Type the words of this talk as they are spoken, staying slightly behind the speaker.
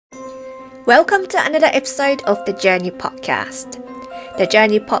Welcome to another episode of the Journey Podcast. The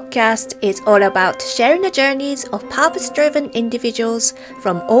Journey Podcast is all about sharing the journeys of purpose-driven individuals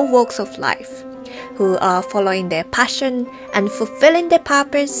from all walks of life, who are following their passion and fulfilling their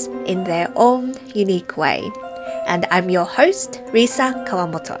purpose in their own unique way. And I'm your host, Risa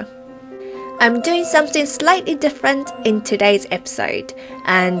Kawamoto. I'm doing something slightly different in today's episode,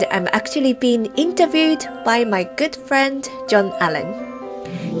 and I'm actually being interviewed by my good friend, John Allen.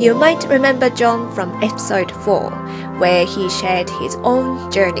 You might remember John from episode 4, where he shared his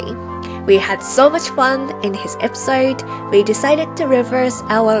own journey. We had so much fun in his episode, we decided to reverse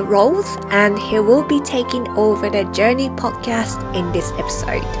our roles, and he will be taking over the Journey podcast in this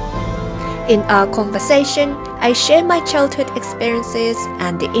episode. In our conversation, I share my childhood experiences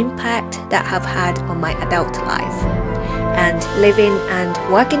and the impact that have had on my adult life. And living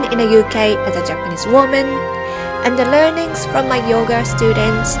and working in the UK as a Japanese woman, and the learnings from my yoga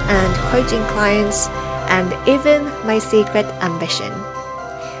students and coaching clients, and even my secret ambition.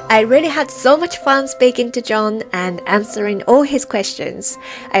 I really had so much fun speaking to John and answering all his questions.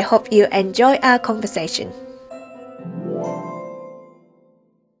 I hope you enjoy our conversation.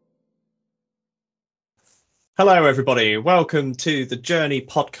 Hello everybody, welcome to the Journey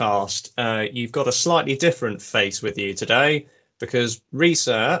podcast. You've got a slightly different face with you today because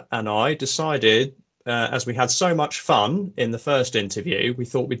Risa and I decided, as we had so much fun in the first interview, we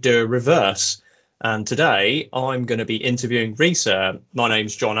thought we'd do a reverse. And today I'm going to be interviewing Risa. My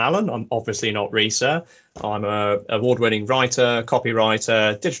name's John Allen. I'm obviously not Risa. I'm an award-winning writer,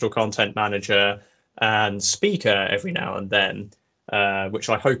 copywriter, digital content manager, and speaker every now and then. Which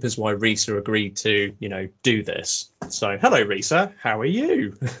I hope is why Risa agreed to, do this. So, hello, Risa. How are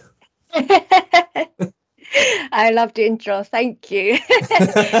you? I love the intro. Thank you.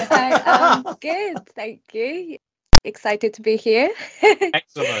 I am good. Thank you. Excited to be here.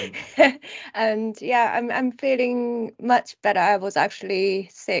 Excellent. And yeah, I'm feeling much better. I was actually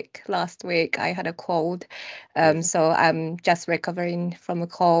sick last week. I had a cold. So I'm just recovering from a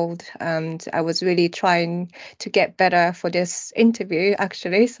cold, and I was really trying to get better for this interview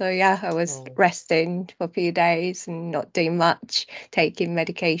actually. So yeah, I was resting for a few days and not doing much, taking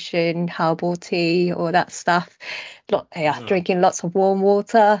medication, herbal tea, all that stuff. Drinking lots of warm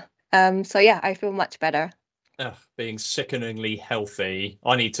water. So yeah, I feel much better. Being sickeningly healthy.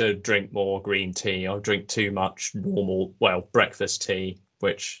 I need to drink more green tea. I drink too much breakfast tea,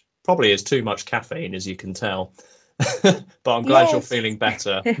 which probably is too much caffeine, as you can tell. But I'm glad you're feeling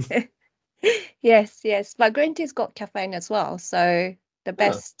better. Yes. But green tea's got caffeine as well. So the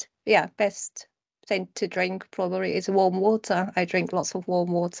best thing to drink probably is warm water. I drink lots of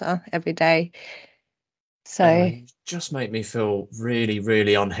warm water every day. So you just make me feel really,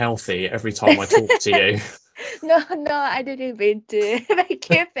 really unhealthy every time I talk to you. No, I didn't mean to make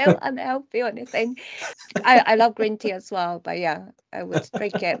you feel unhealthy or anything. I love green tea as well, but yeah, I would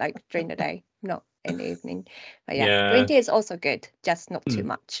drink it like during the day, not in the evening. But yeah, green tea is also good, just not too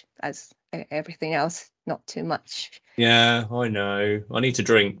much, as everything else, not too much. Yeah, I know. I need to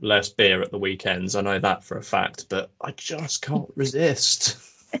drink less beer at the weekends. I know that for a fact, but I just can't resist.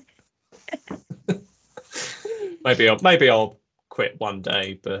 Maybe I'll quit one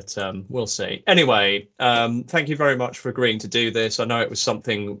day, but we'll see. Anyway, thank you very much for agreeing to do this. I know it was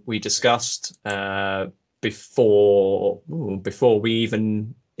something we discussed before we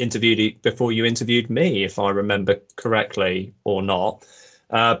even before you interviewed me, if I remember correctly or not.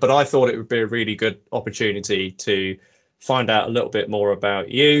 But I thought it would be a really good opportunity to find out a little bit more about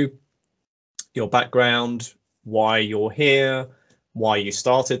you, your background, why you're here, why you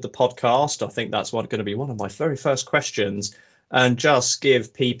started the podcast. I think that's going to be one of my very first questions, and just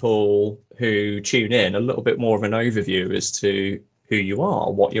give people who tune in a little bit more of an overview as to who you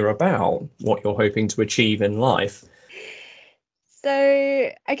are, what you're about, what you're hoping to achieve in life.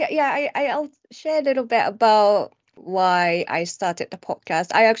 So I'll share a little bit about why I started the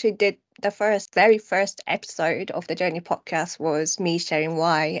podcast. I actually did the very first episode of the Journey podcast was me sharing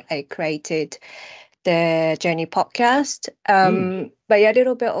why I created the Journey podcast. But yeah, a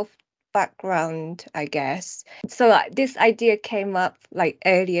little bit of background, I guess. So this idea came up like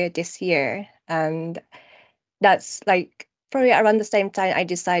earlier this year, and that's like probably around the same time I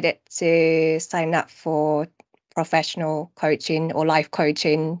decided to sign up for professional coaching or life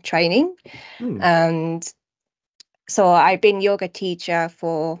coaching training. And so I've been yoga teacher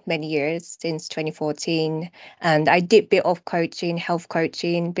for many years, since 2014, and I did a bit of coaching, health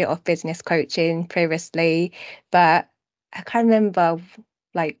coaching, bit of business coaching previously, but I can't remember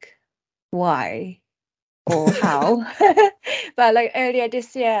like why. or how. But like earlier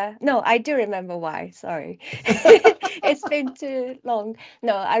this year, no, I do remember why. Sorry. It's been too long.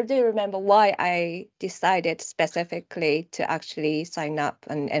 No, I do remember why I decided specifically to actually sign up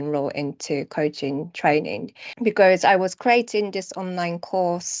and enroll into coaching training, because I was creating this online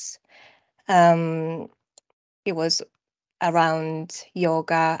course. Um, it was around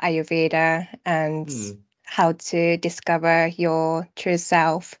yoga, Ayurveda, and Hmm. how to discover your true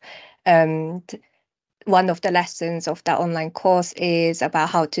self. Um, One of the lessons of that online course is about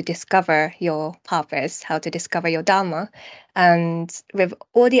how to discover your purpose, how to discover your dharma. And with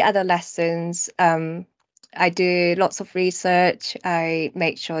all the other lessons, I do lots of research. I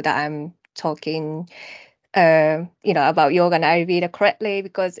make sure that I'm talking, about yoga and Ayurveda correctly,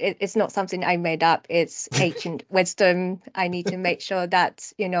 because it's not something I made up. It's ancient wisdom. I need to make sure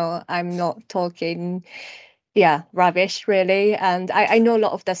that, I'm not talking, yeah, rubbish really. And I know a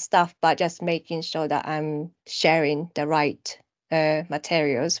lot of the stuff, but just making sure that I'm sharing the right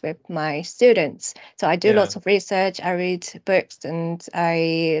materials with my students. So I do Yeah. lots of research. I read books and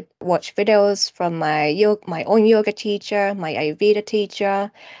I watch videos from my own yoga teacher, my Ayurveda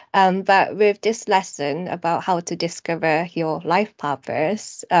teacher. But with this lesson about how to discover your life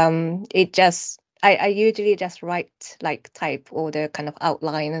purpose, it just I usually just write, like type all the kind of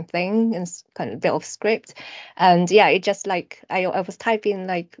outline and thing and kind of bit of script. And yeah, it just like I was typing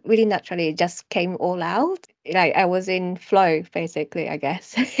like really naturally, it just came all out. Like I was in flow basically, I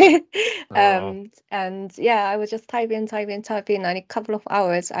guess. Oh. And yeah, I was just typing, and in a couple of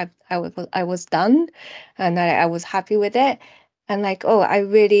hours I was done, and I was happy with it. And like, oh, I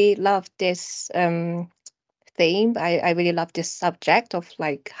really love this theme. I really love this subject of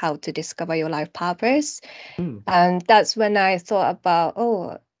like how to discover your life purpose. Hmm. And that's when I thought about,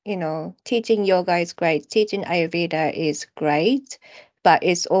 oh, teaching yoga is great, teaching Ayurveda is great, but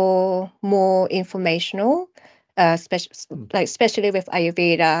it's all more informational. Hmm. Especially with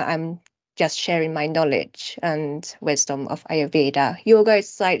Ayurveda, I'm just sharing my knowledge and wisdom of Ayurveda. Yoga is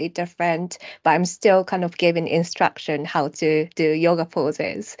slightly different, but I'm still kind of giving instruction how to do yoga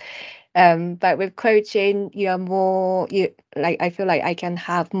poses. But with coaching, you are more you like I feel like I can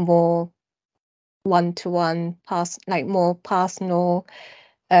have more one-to-one like more personal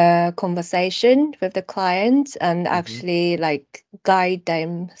conversation with the client, and Hmm. actually like guide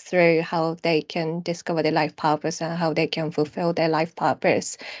them through how they can discover their life purpose and how they can fulfill their life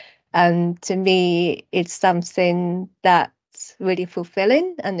purpose. And to me, it's something that's really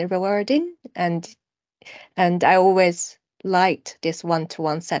fulfilling and rewarding. And I always liked this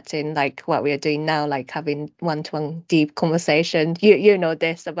one-to-one setting, like what we are doing now, like having one-to-one deep conversation. You know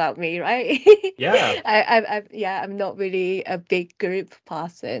this about me, right? Yeah. Yeah, I'm not really a big group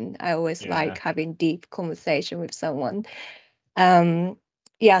person. I always like Yeah. having deep conversation with someone. Um,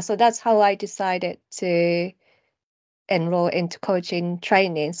 yeah, so that's how I decided to enroll into coaching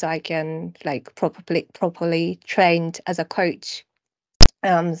training, so I can like properly trained as a coach.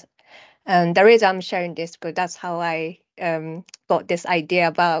 Um, and the reason I'm sharing this, because that's how I got this idea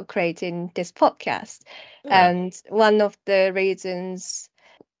about creating this podcast. Yeah. And one of the reasons,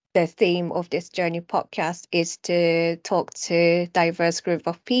 the theme of this journey podcast is to talk to diverse group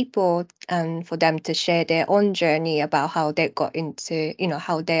of people and for them to share their own journey about how they got into,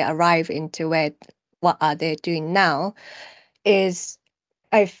 how they arrive into what are they doing now. Is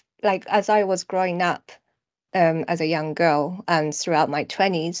I've like as I was growing up, as a young girl and throughout my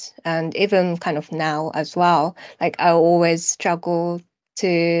 20s, and even kind of now as well, like I always struggle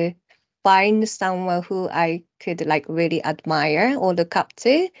to find someone who I could like really admire or look up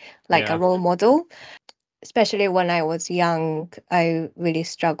to, like a Yeah. role model. Especially when I was young, I really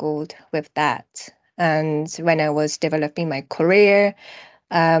struggled with that. And when I was developing my career,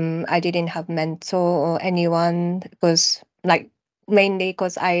 I didn't have mentor or anyone, because like mainly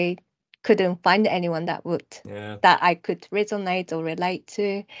because I couldn't find anyone Yeah. that I could resonate or relate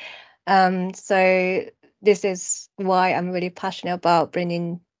to. So this is why I'm really passionate about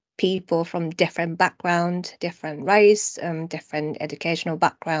bringing people from different background, different race, different educational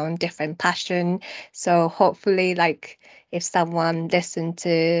background, different passion. So hopefully, like if someone listen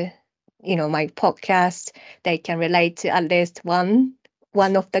to, my podcast, they can relate to at least one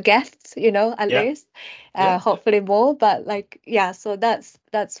of the guests, at Yeah. least. Yeah. Hopefully more, but like yeah. So that's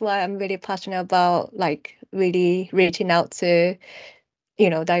why I'm really passionate about like really reaching out to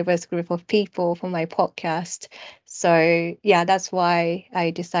diverse group of people for my podcast. So yeah, that's why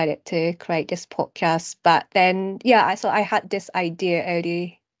I decided to create this podcast. But then yeah, I had this idea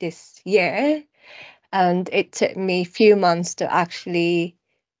early this year, and it took me a few months to actually,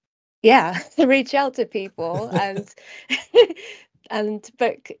 yeah, reach out to people. And and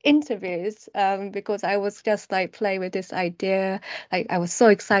book interviews because I was just like play with this idea. Like I was so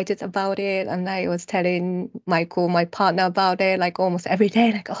excited about it, and I was telling Michael, my partner, about it like almost every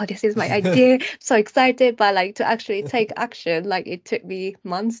day. Like, oh, this is my idea. So excited, but like to actually take action, like it took me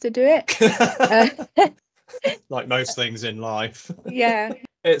months to do it. Uh, Like most things in life. yeah.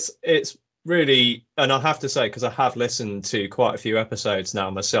 It's really, and I have to say, because I have listened to quite a few episodes now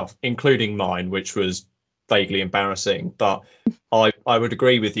myself, including mine, which was vaguely embarrassing. But I would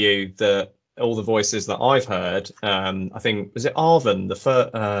agree with you that all the voices that I've heard, I think was it Arvin,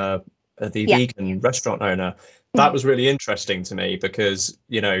 the Yeah. vegan restaurant owner, that Mhm. was really interesting to me because,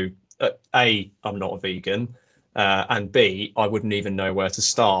 A, I'm not a vegan, and B, I wouldn't even know where to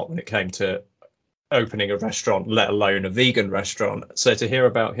start when it came to opening a restaurant, let alone a vegan restaurant. So to hear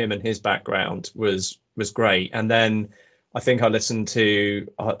about him and his background was great. And then I think I listened to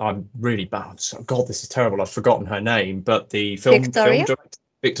I'm really bad. God, this is terrible. I've forgotten her name, but the film Victoria. director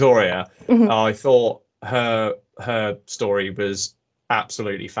Victoria. Mhm. I thought her story was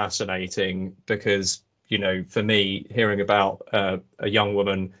absolutely fascinating because for me, hearing about a young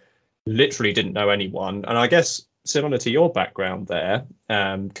woman literally didn't know anyone. And I guess similar to your background there,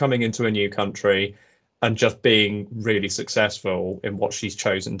 coming into a new country and just being really successful in what she's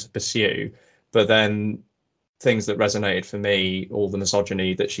chosen to pursue. But then things that resonated for me, all the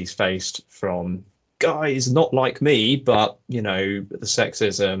misogyny that she's faced from guys not like me, but the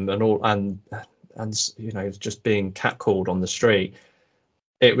sexism and all and just being catcalled on the street.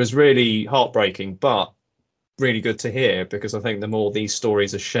 It was really heartbreaking, but really good to hear because I think the more these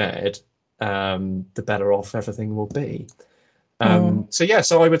stories are shared, the better off everything will be. Mm.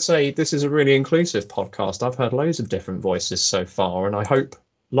 So I would say this is a really inclusive podcast. I've heard loads of different voices so far, and I hope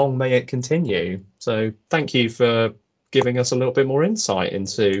long may it continue. So thank you for giving us a little bit more insight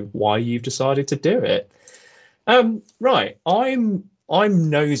into why you've decided to do it. Right, I'm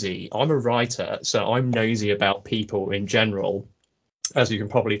nosy. I'm a writer, so I'm nosy about people in general, as you can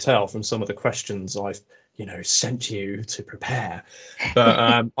probably tell from some of the questions I've, sent you to prepare. But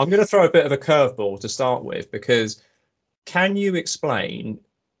I'm going to throw a bit of a curveball to start with because can you explain,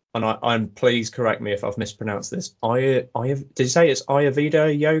 and I'm please correct me if I've mispronounced this. Did you say it's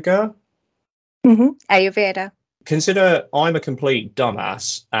Ayurveda yoga? Ayurveda. Consider I'm a complete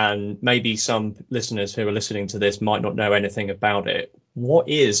dumbass, and maybe some listeners who are listening to this might not know anything about it. What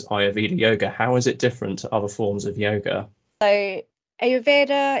is Ayurveda yoga? How is it different to other forms of yoga? So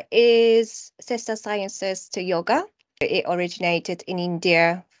Ayurveda is sister sciences to yoga. It originated in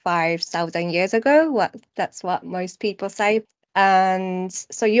India 5,000 years ago. That's what most people say. And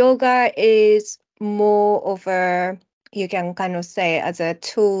so yoga is more of a, you can kind of say as a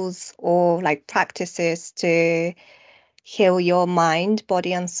tools or like practices to heal your mind,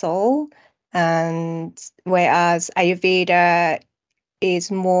 body and soul. And whereas Ayurveda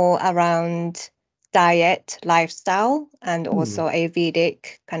is more around diet, lifestyle, and Hmm. also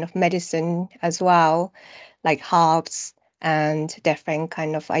Ayurvedic kind of medicine as well, like herbs and different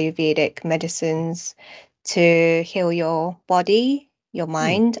kind of Ayurvedic medicines to heal your body, your Hmm.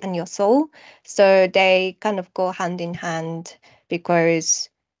 mind, and your soul. So they kind of go hand in hand because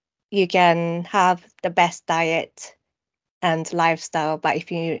you can have the best diet and lifestyle, but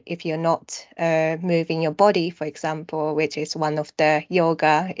if you're not moving your body, for example, which is one of the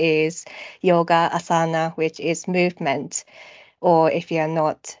yoga, is yoga asana, which is movement, or if you're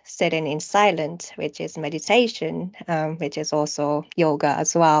not sitting in silent, which is meditation, which is also yoga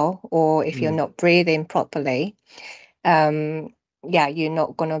as well, or if you're Hmm. not breathing properly, um yeah, you're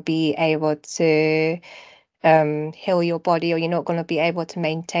not going to be able to heal your body, or you're not going to be able to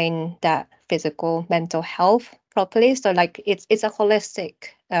maintain that physical mental health properly. So like it's a holistic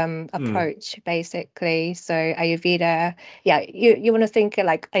Hmm. approach basically. So Ayurveda, yeah, you want to think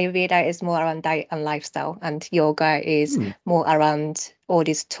like Ayurveda is more around diet and lifestyle, and yoga is Hmm. more around all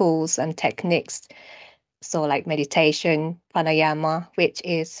these tools and techniques, so like meditation, pranayama, which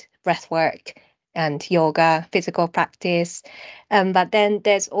is breath work, and yoga, physical practice. But then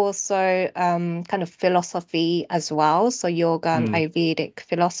there's also kind of philosophy as well. So yoga and Hmm. Ayurvedic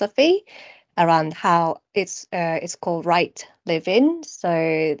philosophy around how it's called right living.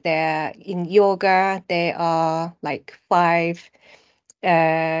 So there in yoga there are like five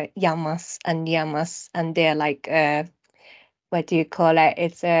yamas and niyamas, and they're like what do you call it?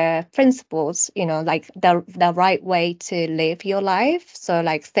 It's principles, like the right way to live your life. So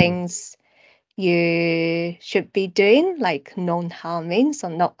like Hmm. things you should be doing, like non-harming, so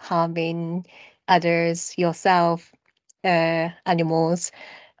not harming others, yourself, animals,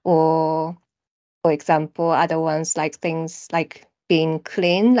 or for example, other ones like things like being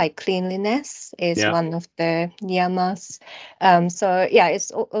clean, like cleanliness is Yeah. one of the yamas. So yeah,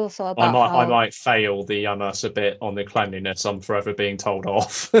 it's also I about might I how might fail the yamas a bit on the cleanliness. I'm forever being told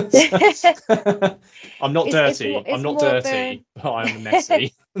off. So, I'm not dirty. I'm it's not more of a dirty, but I am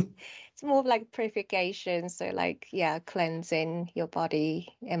messy. it's more of like purification, so like yeah, cleansing your body,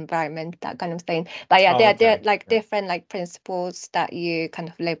 environment, that kind of thing. But yeah, Oh, there are okay. like Yeah. different like principles that you kind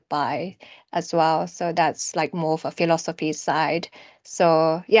of live by as well. So that's like more of a philosophy side.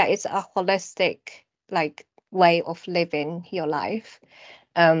 So yeah, it's a holistic like way of living your life.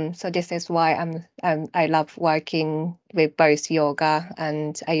 So this is why I love working with both yoga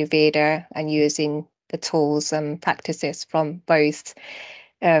and Ayurveda and using the tools and practices from both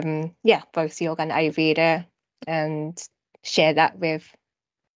both yoga and Ayurveda, and share that with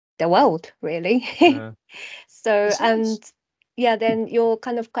the world, really. Uh, it So, and sounds. yeah, then your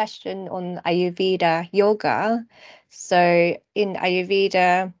kind of question on Ayurveda yoga. So, in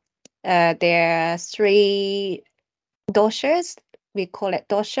Ayurveda, there are three doshas. We call it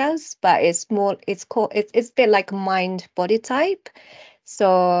doshas, but it's a bit like mind body type.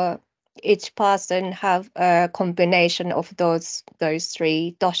 So each person have a combination of those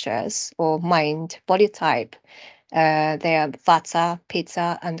three doshas or mind body type. They are Vata,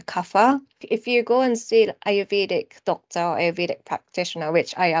 Pitta, and Kapha. If you go and see Ayurvedic doctor or Ayurvedic practitioner,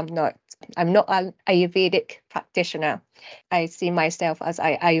 which I'm not an Ayurvedic practitioner. I see myself as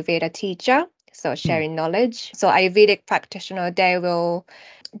an Ayurveda teacher, so Hmm. sharing knowledge. So Ayurvedic practitioner, they will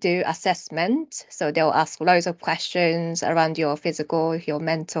do assessment. So they'll ask loads of questions around your physical, your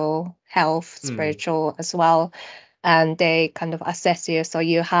mental health, Hmm. spiritual as well. And they kind of assess you. So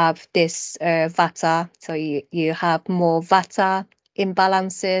you have this vata. So you have more vata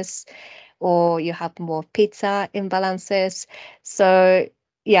imbalances, or you have more pitta imbalances. So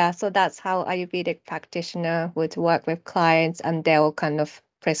yeah, so that's how Ayurvedic practitioner would work with clients, and they'll kind of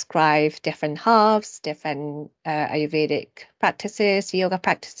prescribe different herbs, different Ayurvedic practices, yoga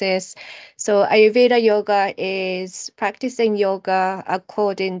practices. So Ayurveda yoga is practicing yoga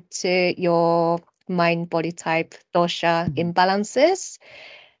according to your mind body type dosha Mhm. imbalances,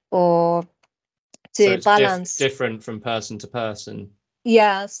 or So to it's balance. different from person to person.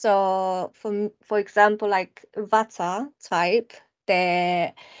 Yeah, so for example, like Vata type,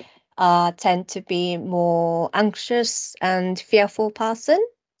 they tend to be more anxious and fearful person.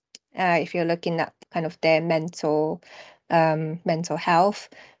 If you're looking at kind of their mental health,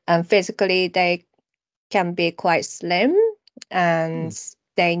 and physically they can be quite slim, Hmm. and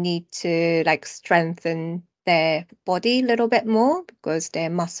they need to like strengthen their body a little bit more because their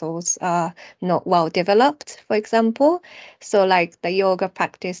muscles are not well developed, for example. So like the yoga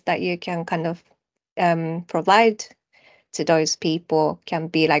practice that you can kind of provide to those people can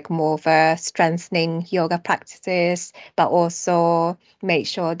be like more of a strengthening yoga practices, but also make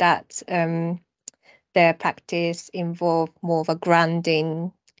sure that their practice involve more of a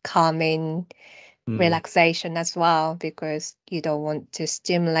grounding, calming, Hmm. relaxation as well, because you don't want to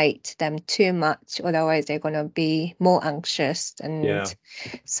stimulate them too much, otherwise they're going to be more anxious. Yeah. And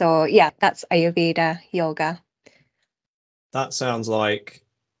so yeah, that's Ayurveda yoga. That sounds like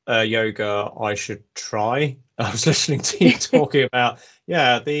yoga I should try. I was listening to you talking about,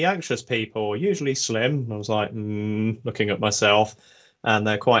 yeah, the anxious people, usually slim. I was like, looking at myself, and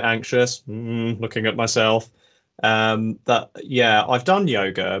they're quite anxious, looking at myself. Yeah, I've done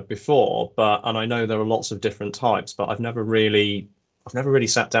yoga before, and I know there are lots of different types, but I've never really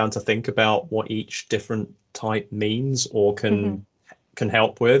sat down to think about what each different type means or Mhm. can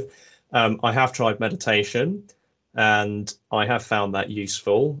help with. I have tried meditation. And I have found that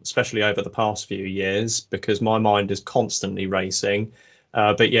useful, especially over the past few years, because my mind is constantly racing.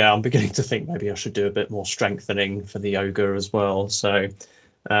 But yeah, I'm beginning to think maybe I should do a bit more strengthening for the yoga as well. So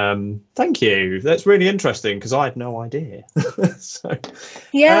thank you. That's really interesting because I had no idea. So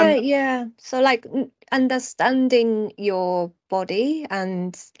Yeah, um, yeah. So like understanding your body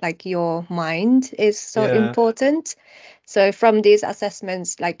and like your mind is so yeah, important. So from these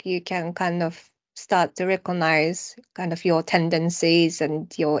assessments, like you can kind of start to recognize kind of your tendencies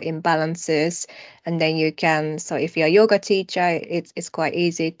and your imbalances, and then you can. So if you're a yoga teacher, it's quite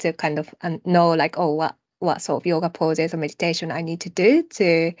easy to kind of know like, oh, what sort of yoga poses or meditation I need to do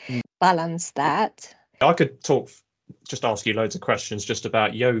to balance that. I could just ask you loads of questions just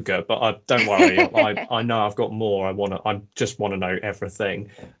about yoga, but don't worry. I know I've got more. I just want to know everything,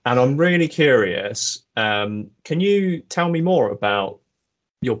 and I'm really curious. Can you tell me more about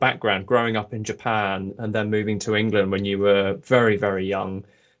your background growing up in Japan and then moving to England when you were very, very young?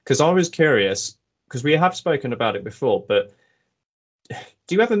 Because I was curious, because we have spoken about it before, but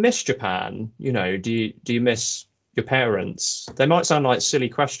do you ever miss Japan? You know, do you miss your parents? They might sound like silly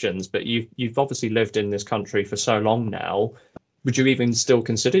questions, but you've obviously lived in this country for so long now. Would you even still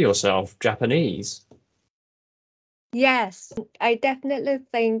consider yourself Japanese? Yes, I definitely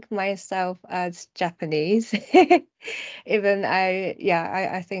think myself as Japanese. Even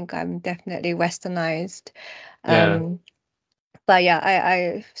I think I'm definitely westernized. Yeah, Um, but yeah,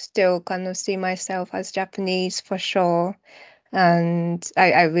 I still kind of see myself as Japanese for sure. And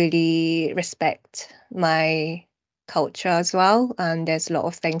I really respect my culture as well. And there's a lot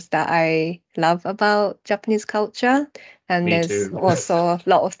of things that I love about Japanese culture. And me there's too. also a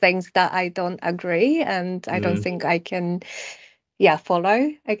lot of things that I don't agree and I don't Mm, think I can,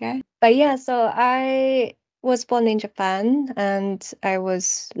 follow, I guess. But yeah, so I was born in Japan and I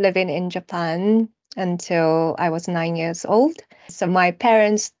was living in Japan until I was 9 years old. So my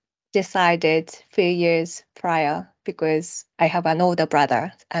parents decided 3 years prior because I have an older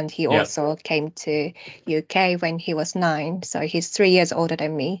brother and he yeah. also came to UK when he was 9. So he's 3 years older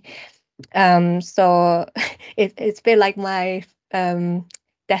than me. So it's been like my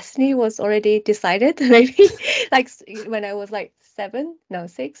destiny was already decided, maybe like when I was like 7, no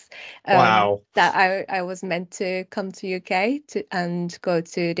 6, Wow. that I was meant to come to UK to and go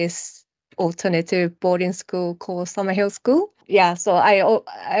to this alternative boarding school called Summerhill School. Yeah, so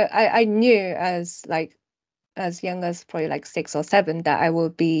I knew as young as probably like 6 or 7 that I will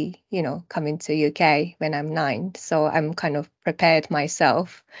be, coming to UK when I'm 9. So I'm kind of prepared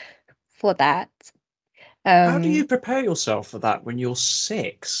myself for that. How do you Um, prepare yourself for that when you're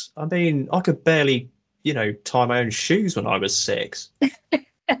 6? I mean, I could barely, tie my own shoes when I was 6.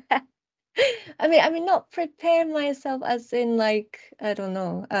 I mean, not prepare myself as in like I don't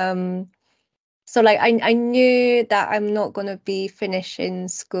know. So like I knew that I'm not gonna be finishing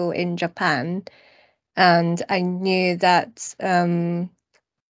school in Japan, and I knew that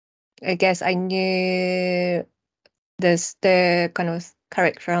I guess I knew the kind of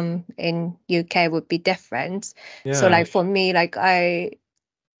curriculum in UK would be different. So Yeah, like for me, like I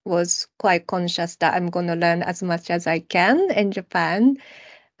was quite conscious that I'm gonna learn as much as I can in Japan,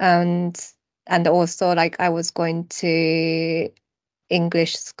 and also like I was going to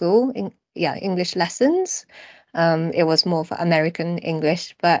English school, English lessons. It was more for American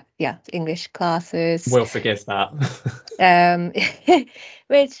English, but yeah, English classes. we'll forgive that. Um,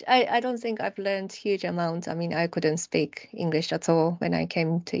 which I don't think I've learned huge amounts. I mean, I couldn't speak English at all when I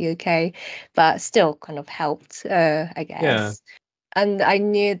came to UK, but still kind of helped, I Yeah. guess. And I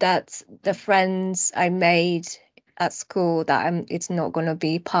knew that the friends I made at school that it's not going to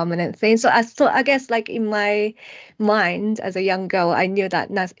be permanent thing. So I thought, I guess, like in my mind as a young girl, I knew that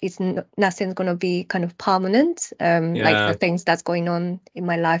nothing's going to be kind of permanent. Like the Yeah. things that's going on in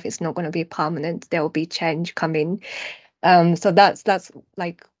my life is not going to be permanent. There will be change coming. So that's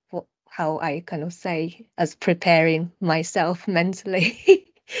like how I kind of say as preparing myself mentally.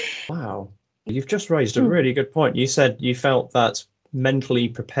 Wow. You've just raised a really good point. You said you felt that mentally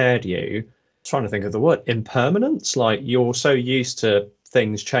prepared you. Trying to think of the word, impermanence. Like you're so used to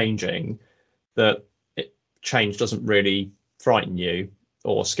things changing that change doesn't really frighten you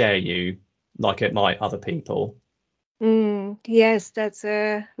or scare you like it might other people. Yes, that's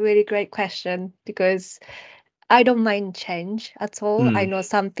a really great question because I don't mind change at all. I Hmm. know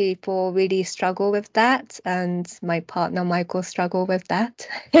some people really struggle with that, and my partner Michael struggle with that.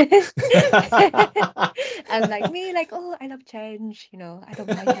 And like me, like, oh, I love change, I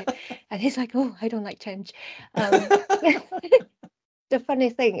don't mind it. And he's like, oh, I don't like change. Um, the funny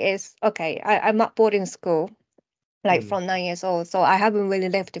thing is, okay, I'm at boarding school like Hmm. from 9 years old. So I haven't really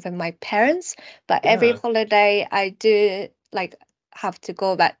lived with my parents, but every Yeah. holiday I do like have to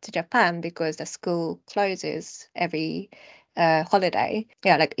go back to Japan because the school closes every holiday.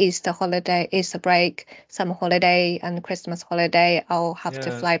 Yeah, like Easter holiday, Easter break, summer holiday, and Christmas holiday. I'll have to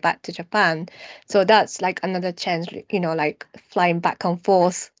Yeah. fly back to Japan. So that's like another change, like flying back and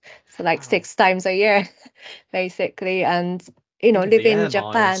forth. So like Wow. 6 times a year, basically. And, Think of the living in air miles.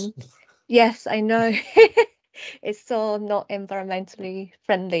 Japan. Yes, I know. It's so not environmentally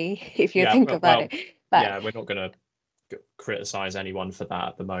friendly if you Yeah. think Well, about well, it. But yeah, we're not going to criticize anyone for that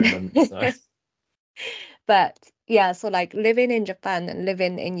at the moment. So, but yeah, so like living in Japan and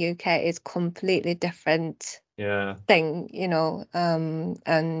living in UK is completely different yeah. thing,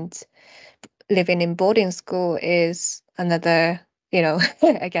 and living in boarding school is another,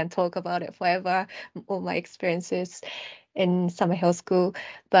 I can talk about it forever, all my experiences in summer hill school.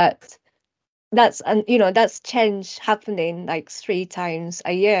 But that's change happening like 3 times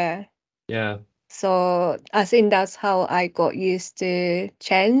a year. Yeah. So I think that's how I got used to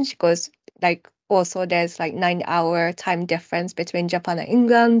change because like also there's like 9-hour time difference between Japan and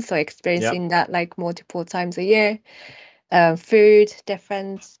England, so experiencing that like multiple times a year. Food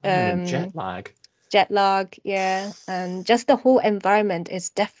difference, And jet lag. jet lag, yeah, and just the whole environment is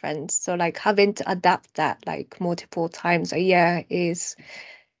different. So like having to adapt that like multiple times a year is,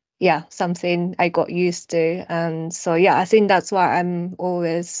 yeah, something I got used to. And so yeah, I think that's why I'm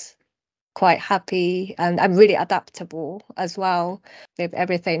always quite happy, and I'm really adaptable as well with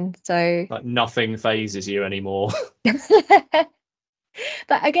everything. So Like nothing phases you anymore.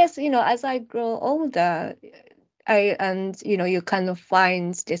 but I guess, as I grow older, you kind of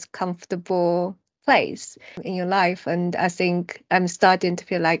find this comfortable place in your life. And I think I'm starting to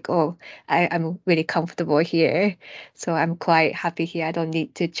feel like, oh, I'm really comfortable here. So I'm quite happy here. I don't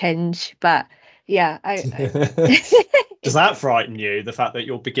need to change. But yeah, Does that frighten you, the fact that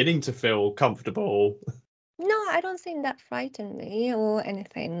you're beginning to feel comfortable? No, I don't think that frightened me or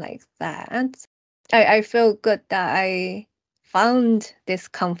anything like that. I feel good that I found this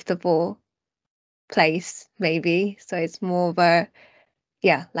comfortable place, maybe. So it's more of a,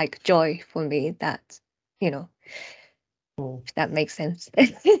 yeah, like joy for me that, if that makes sense.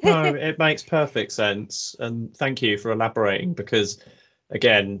 No, it makes perfect sense. And thank you for elaborating because,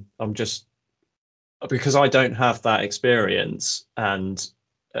 again, because I don't have that experience and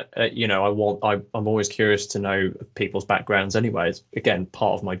I'm always curious to know people's backgrounds anyways. Again,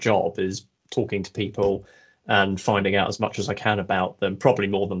 part of my job is talking to people and finding out as much as I can about them, probably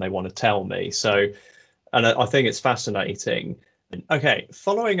more than they want to tell me. So, and I think it's fascinating. Okay,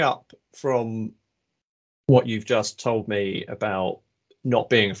 following up from what you've just told me about not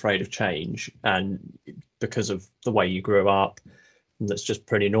being afraid of change and because of the way you grew up, and that's just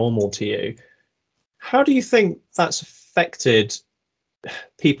pretty normal to you. How do you think that's affected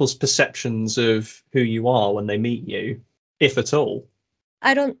people's perceptions of who you are when they meet you, if at all?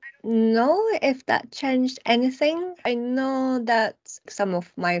 I don't know if that changed anything. I know that some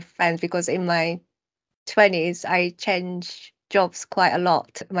of my friends, because in my 20s, I changed jobs quite a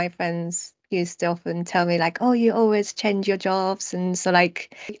lot. My friends used to often tell me like, "Oh, you always change your jobs," and so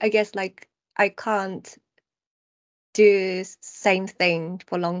like, I guess like I can't do same thing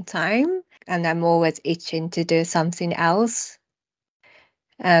for a long time, and I'm always itching to do something else.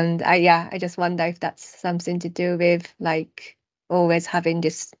 And I just wonder if that's something to do with like always having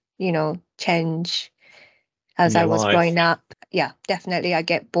this, change In as I your was life? growing up. Yeah, definitely I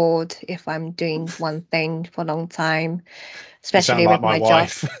get bored if I'm doing one thing for a long time, You sound especially like with my my job.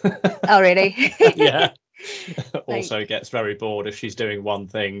 wife. Oh, really? Yeah. Also Like, gets very bored if she's doing one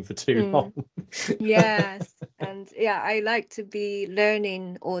thing for too long. mm, yes. And yeah, I like to be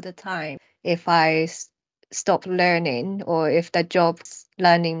learning all the time. If I stop learning, or if the job's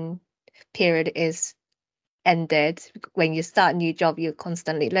learning period is ended. When you start a new job, you're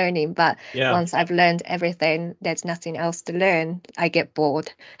constantly learning. But Yeah. once I've learned everything, there's nothing else to learn. I get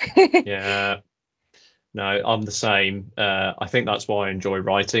bored. Yeah. No, I'm the same. I think that's why I enjoy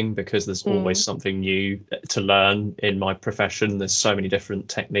writing because there's always Mm, something new to learn in my profession. There's so many different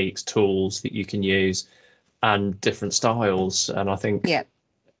techniques, tools that you can use, and different styles. And I think, yeah.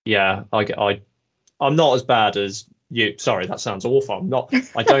 yeah, I'm not as bad as you. Sorry, that sounds awful.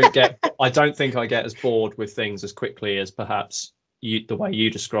 I don't think I get as bored with things as quickly as perhaps the way you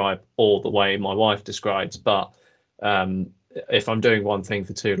describe or the way my wife describes. But um, if I'm doing one thing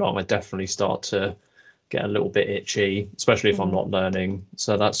for too long, I definitely start to get a little bit itchy, especially if I'm Mm. not learning.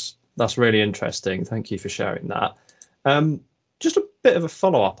 So that's really interesting. Thank you for sharing that. Um, just a bit of a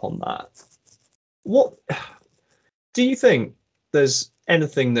follow up on that. What do you think there's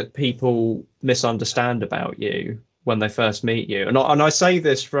anything that people misunderstand about you when they first meet you? And I say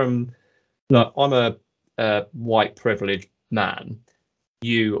this from, look, I'm a white privileged man.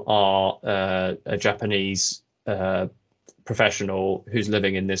 You are a Japanese professional who's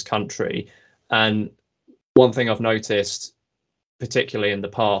living in this country. And one thing I've noticed, particularly in the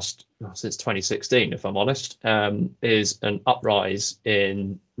past, well, since 2016, if I'm honest, is an uprise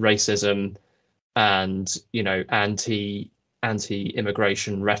in racism and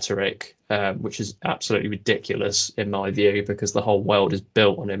anti-immigration rhetoric, which is absolutely ridiculous in my view because the whole world is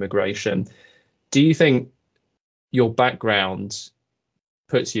built on immigration. Do you think your background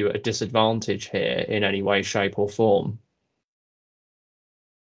puts you at a disadvantage here in any way, shape, or form?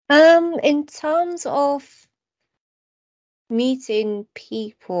 In terms of meeting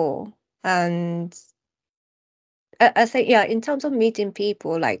people, and I think, yeah, in terms of meeting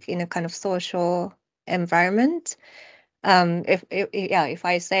people, like in a kind of social environment, if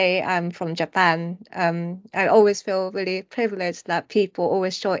I say I'm from Japan, I always feel really privileged that people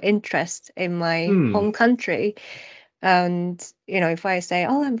always show interest in my Hmm. home country. And, if I say,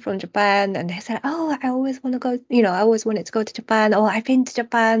 oh, I'm from Japan, and they say, oh, I always want to go, I always wanted to go to Japan, or I've been to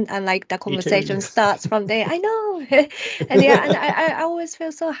Japan, and like the Me too. conversation starts from there. I know. And yeah, and I always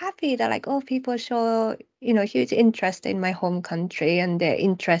feel so happy that like, oh, people show, huge interest in my home country, and they're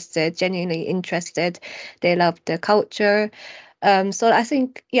interested, genuinely interested. They love the culture. So I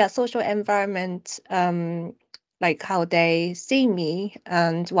think, yeah, social environment, like how they see me,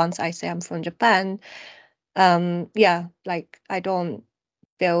 and once I say I'm from Japan, yeah, like I don't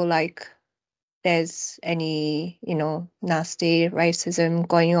feel like there's any, nasty racism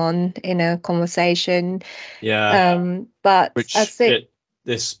going on in a conversation. Yeah, But I which think, it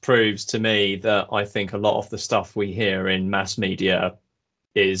this proves to me that I think a lot of the stuff we hear in mass media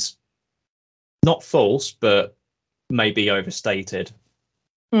is not false, but maybe overstated.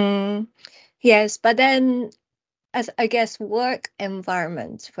 mm, yes, but then as I guess work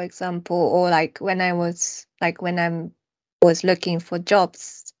environment, for example, or like when I'm was looking for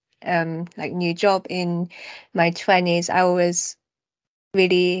jobs, like new job in my 20s, I always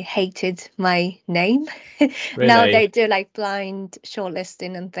really hated my name. Now they Really? do like blind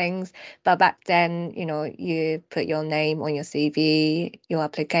shortlisting and things, but back then, you put your name on your CV, your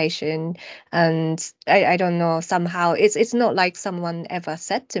application, and I don't know, somehow it's not like someone ever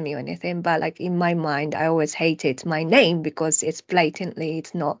said to me or anything, but like in my mind, I always hated my name because it's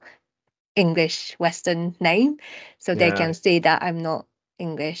not English Western name, so they Yeah, can see that I'm not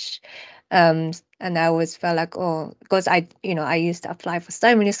English. And I always felt like, oh, because I used to apply for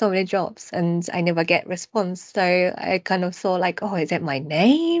so many jobs, and I never get response. So I kind of thought like, oh, is it my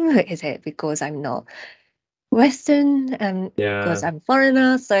name? Is it because I'm not Western? Because yeah, I'm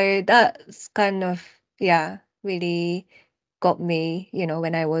foreigner? So that's kind of, yeah, really got me,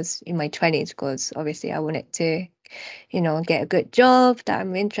 when I was in my 20s, because obviously I wanted to, get a good job that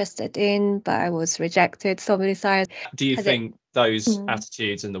I'm interested in, but I was rejected so many times. do you Has it? think those Mm.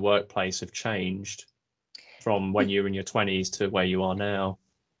 attitudes in the workplace have changed from when you were in your 20s to where you are now?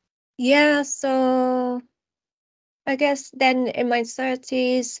 Yeah, so I guess then in my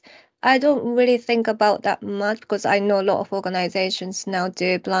 30s, I don't really think about that much because I know a lot of organizations now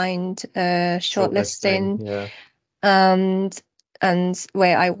do blind Shortlisting, shortlisting. yeah. And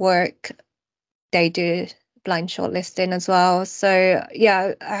where I work, they do blind shortlisting as well. So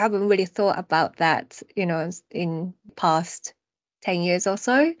yeah, I haven't really thought about that, in past 10 years or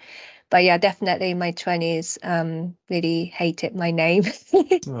so. But yeah, definitely in my 20s, really hated my name.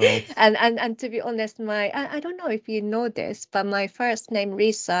 Oh, And to be honest, I don't know if you know this, but my first name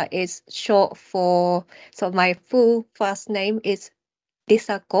Risa is short for, so my full first name is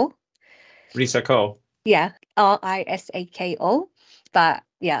Risako. Risa Cole. Yeah, Risako. But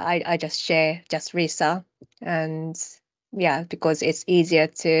yeah, I just share just Risa. And yeah, because it's easier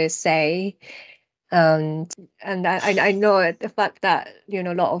to say. And I know the fact that,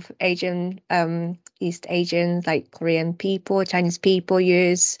 a lot of Asian, East Asians, like Korean people, Chinese people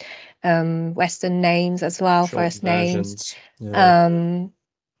use Western names as well, Short first names. versions. Yeah, Um,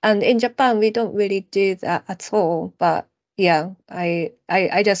 and in Japan, we don't really do that at all. But yeah, I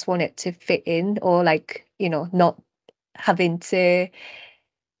just want it to fit in, or like, not having to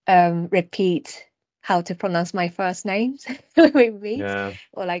repeat how to pronounce my first names with me, yeah.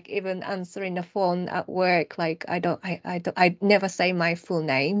 or like even answering the phone at work. Like I never say my full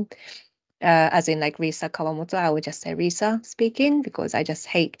name, as in like Risa Kawamoto. I would just say Risa speaking because I just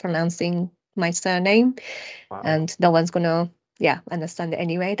hate pronouncing my surname, Wow. and no one's gonna, yeah, understand it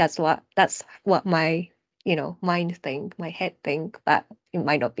anyway. That's what my, mind think, my head think, but it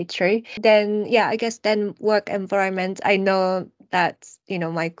might not be true. Then yeah, I guess then work environment, I know that,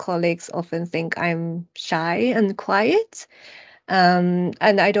 my colleagues often think I'm shy and quiet. And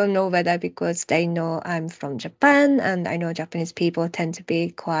I don't know whether because they know I'm from Japan, and I know Japanese people tend to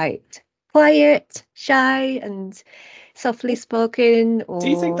be quite quiet, shy, and softly spoken, Do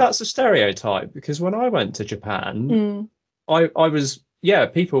you think or that's a stereotype? Because when I went to Japan, mm, I was, yeah,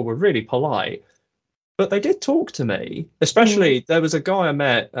 people were really polite, but they did talk to me. mm, Especially, there was a guy I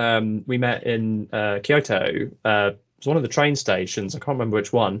met, we met in Kyoto. It was one of the train stations. I can't remember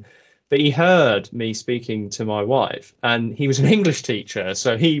which one, but he heard me speaking to my wife, and he was an English teacher,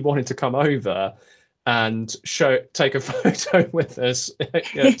 so he wanted to come over and take a photo with us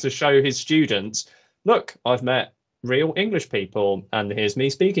to show his students, look, I've met real English people, and here's me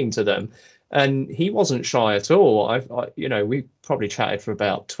speaking to them. And he wasn't shy at all. We probably chatted for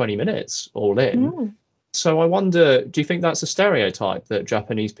about 20 minutes all in. mm. So I wonder, do you think that's a stereotype that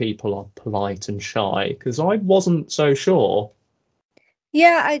Japanese people are polite and shy? Because I wasn't so sure.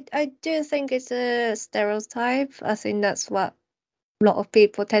 Yeah, I do think it's a stereotype. I think that's what a lot of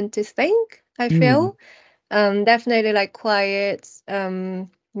people tend to think, I Hmm. feel. Definitely like quiet,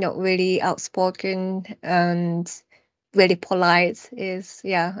 not really outspoken, and really polite is,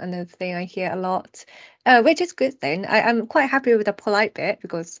 yeah, another thing I hear a lot, which is good thing. I'm quite happy with the polite bit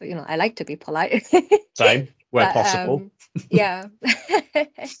because, I like to be polite. Same, where But possible. yeah.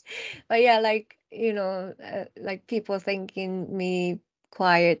 But yeah, like, like people thinking me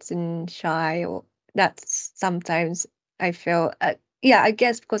quiet and shy, or that's sometimes I feel, yeah, I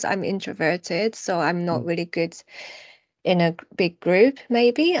guess because I'm introverted, so I'm not Mm. really good in a big group,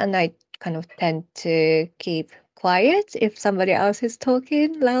 maybe, and I kind of tend to keep quiet if somebody else is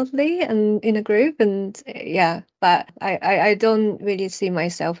talking loudly and in a group. And yeah, but I don't really see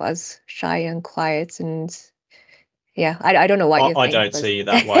myself as shy and quiet. And yeah, I don't know what you I think, don't but see you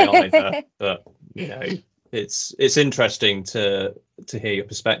that way either, but you know, it's interesting to hear your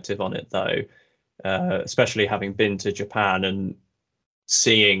perspective on it though, especially having been to Japan and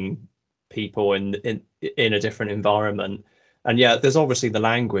seeing people in a different environment. And yeah, there's obviously the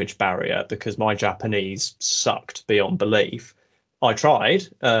language barrier because my Japanese sucked beyond belief. I tried.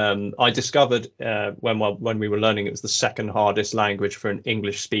 I discovered when we were learning it was the second hardest language for an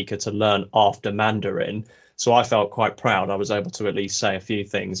English speaker to learn after Mandarin. So I felt quite proud. I was able to at least say a few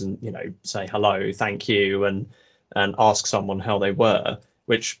things and say hello, thank you, and ask someone how they were,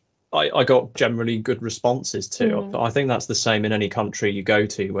 which I got generally good responses to. mm, But I think that's the same in any country you go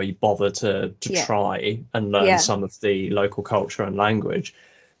to where you bother to yeah, try and learn yeah. some of the local culture and language.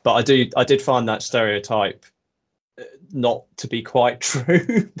 But I did find that stereotype not to be quite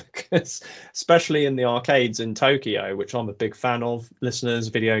true because especially in the arcades in Tokyo, which I'm a big fan of, listeners,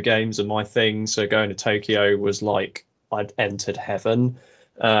 video games are my thing. So going to Tokyo was like I'd entered heaven.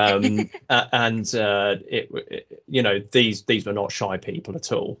 And these were not shy people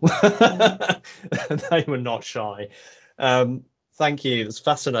at all. Mm. They were not shy. Thank you. That's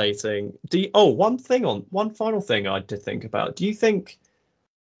fascinating. One final thing I did think about. Do you think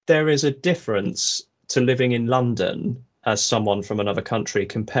there is a difference to living in London as someone from another country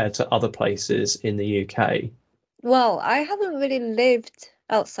compared to other places in the UK? Well, I haven't really lived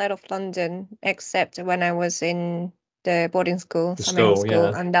outside of London except when I was in the boarding school, The summer school, school,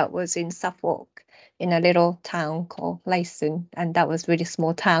 yeah. and that was in Suffolk, in a little town called Leyson, and that was really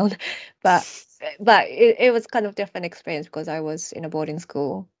small town, but it was kind of different experience because I was in a boarding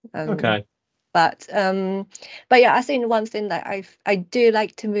school. Okay. But but yeah, I think one thing that I do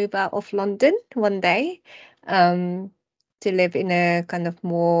like to move out of London one day, um, to live in a kind of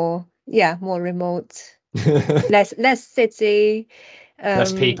more, yeah, more remote, less city,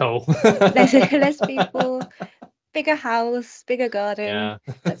 Less um people. less less people, bigger house, bigger garden. Yeah.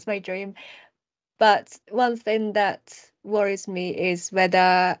 That's my dream. But one thing that worries me is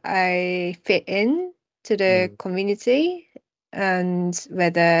whether I fit in to the Mm, community, and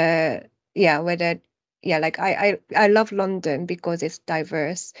whether, yeah, like I love London because it's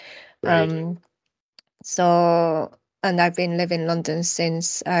diverse. agreed. um so, and I've been living in London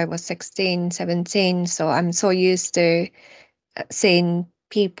since I was 16, 17. So I'm so used to seeing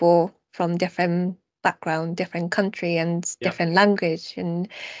people from different background, different country, and Yep. different language.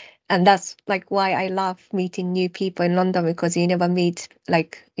 And that's like why I love meeting new people in London, because you never meet,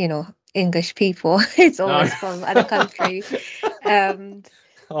 like, English people. It's No. always from other country. And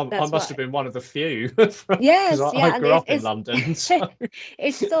I that's must have why. been one of the few because Yes, I yeah, and grew up in London. So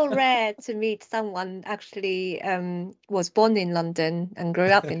it's so rare to meet someone actually was born in London and grew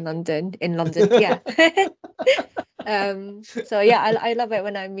up in London. Yeah. So yeah, I love it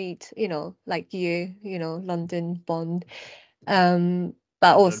when I meet, like London born.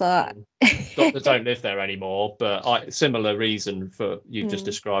 But London also born. Don't live there anymore, but similar reason for you just mm,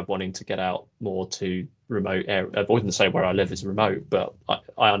 described wanting to get out more to remote area. I wouldn't say where I live is remote, but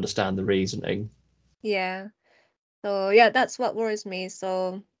I understand the reasoning. yeah. So yeah, that's what worries me.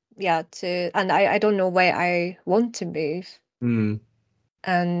 So yeah, and I don't know where I want to move, Hmm.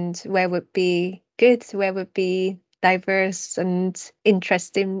 and where would be good, where would be diverse and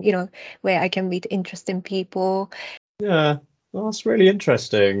interesting, where I can meet interesting people. Yeah, well, that's really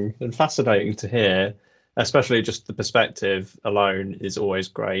interesting and fascinating to hear, especially just the perspective alone is always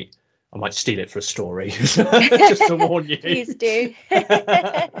great. I might steal it for a story, just to warn you. Please do.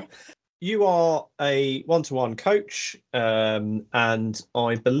 You are a one-to-one coach, and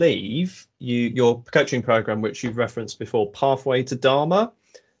I believe your coaching program, which you've referenced before, Pathway to Dharma,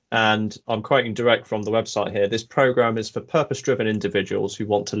 and I'm quoting direct from the website here. This program is for purpose-driven individuals who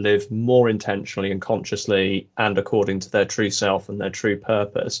want to live more intentionally and consciously and according to their true self and their true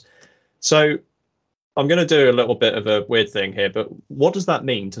purpose. So I'm going to do a little bit of a weird thing here, but what does that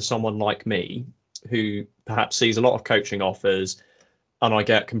mean to someone like me who perhaps sees a lot of coaching offers, and I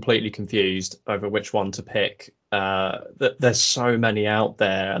get completely confused over which one to pick. There's so many out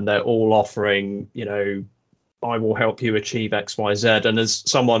there, and they're all offering, I will help you achieve X, Y, Z. And as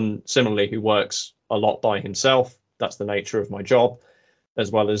someone similarly who works a lot by himself, that's the nature of my job,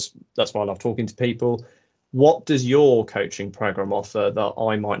 as well as that's why I love talking to people. What does your coaching program offer that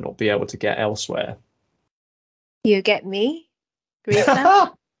I might not be able to get elsewhere? You get me,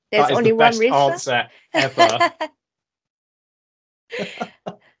 Risa? There's That is only the one best Risa. answer ever.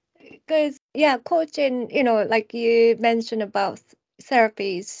 Because, yeah, coaching, like you mentioned about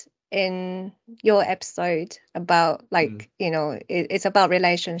therapies in your episode about Mm, it's about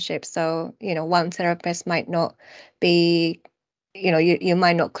relationships. So, one therapist might not be, you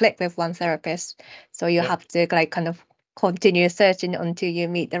might not click with one therapist. So you yep. have to like kind of continue searching until you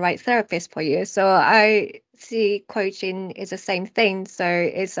meet the right therapist for you. So I see coaching is the same thing. So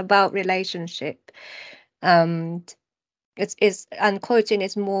it's about relationship. It's and coaching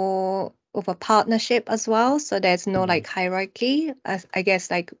is more of a partnership as well, so there's no Mm. like hierarchy. As I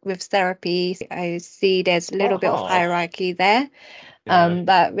guess like with therapy I see there's a little Quite bit of hard. hierarchy there. Yeah.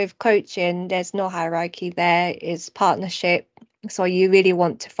 But with coaching there's no hierarchy, there is partnership. So you really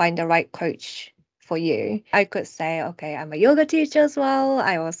want to find the right coach for you. I could say, okay, I'm a yoga teacher as well,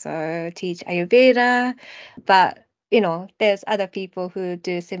 I also teach Ayurveda, but there's other people who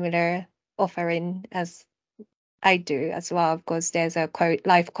do similar offering as I do as well. Of course, there's a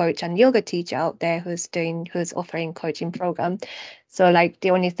life coach and yoga teacher out there who's offering coaching program. So like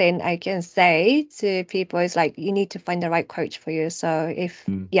the only thing I can say to people is like you need to find the right coach for you. So if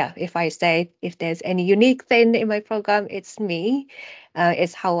I say if there's any unique thing in my program, it's me.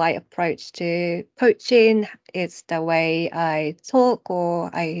 It's how I approach to coaching. It's the way I talk or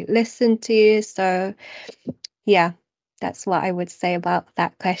I listen to you. So yeah, that's what I would say about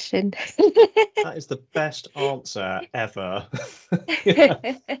that question. That is the best answer ever.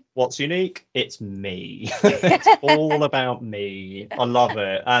 What's unique? It's me. It's all about me. I love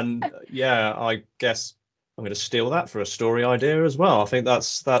it. And yeah, I guess I'm going to steal that for a story idea as well. I think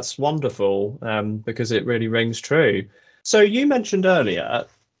that's wonderful, because it really rings true. So you mentioned earlier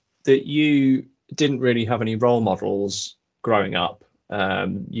that you didn't really have any role models growing up.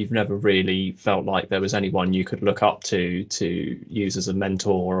 You've never really felt like there was anyone you could look up to use as a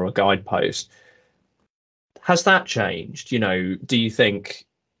mentor or a guidepost. Has that changed? Do you think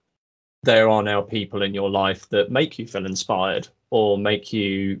there are now people in your life that make you feel inspired or make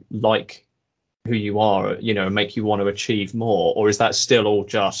you like who you are, make you want to achieve more? Or is that still all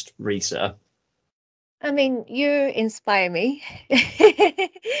just Risa? I mean, you inspire me.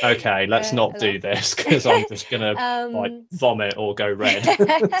 Okay, let's A not lot. do this because I'm just gonna like um, vomit or go red.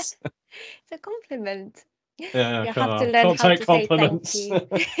 it's a compliment. Yeah, You have to learn can't how take to say thank compliments. you.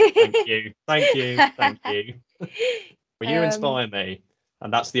 Thank you, thank you, thank you. Well, you um, inspire me,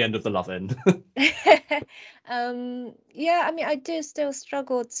 and that's the end of the loving. yeah, I mean, I do still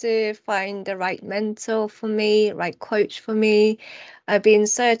struggle to find the right mentor for me, right coach for me. I've been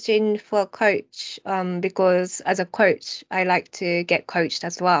searching for a coach, because as a coach, I like to get coached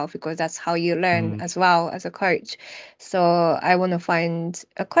as well, because that's how you learn Mm, as well as a coach. So I want to find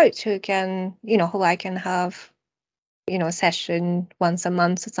a coach who can, who I can have, a session once a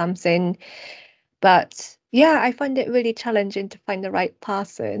month or something. But yeah, I find it really challenging to find the right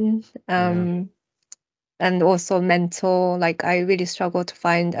person. yeah. And also mentor, like I really struggle to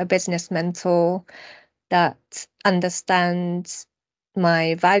find a business mentor that understands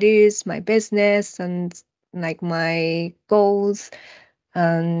my values, my business, and like my goals.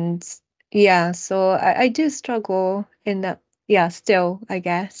 And yeah, so I do struggle in that. Yeah, still, I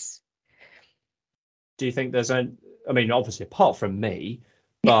guess. Do you think I mean, obviously, apart from me,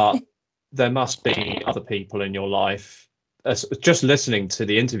 but there must be other people in your life. Just listening to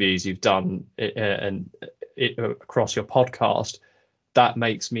the interviews you've done and across your podcast, that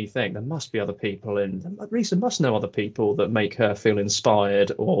makes me think there must be other people Risa must know other people that make her feel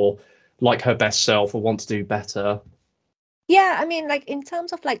inspired or like her best self or want to do better. Yeah, I mean, like in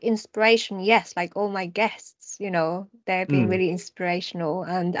terms of like inspiration, yes, like all my guests, they've been Mm, really inspirational,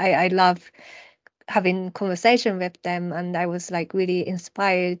 and I love having conversation with them, and I was like really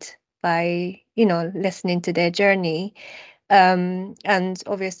inspired by listening to their journey. And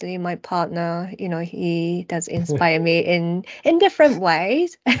obviously my partner, he does inspire me in different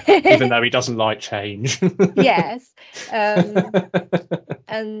ways. even though he doesn't like change. Yes.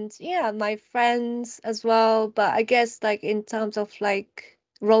 And yeah, my friends as well, but I guess like in terms of like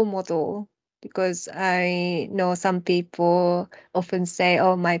role model, because I know some people often say,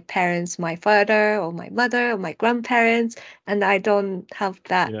 oh, my parents, my father or my mother or my grandparents, and I don't have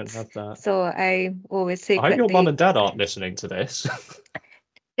that. You don't have that. So I always I hope your mum secretly, and dad aren't listening to this.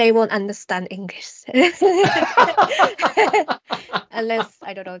 they won't understand English. Unless,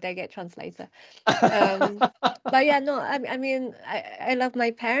 I don't know, they get translator. But yeah, no, I mean, I love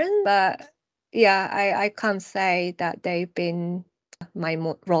my parents, but yeah, I can't say that they've been my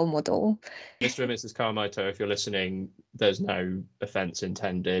role model. Mr. and Mrs. Kawamoto, if you're listening, there's no offense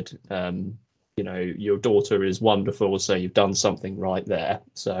intended. You know, your daughter is wonderful, so you've done something right there.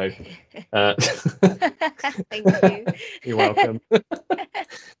 So, Thank you. you're welcome.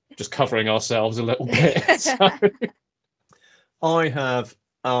 Just covering ourselves a little bit. So, I've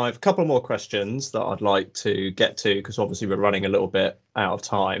a couple more questions that I'd like to get to because obviously we're running a little bit out of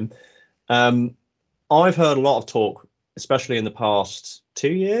time. I've heard a lot of talk, especially in the past 2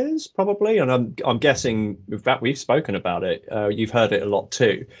 years, probably, and I'm guessing, in fact, we've spoken about it. You've heard it a lot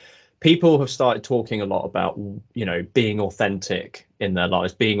too. People have started talking a lot about, you know, being authentic in their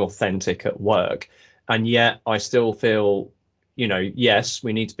lives, being authentic at work, and yet I still feel, you know, yes,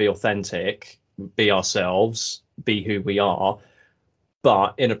 we need to be authentic, be ourselves, be who we are,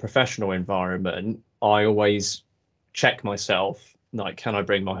 but in a professional environment, I always check myself, like, can I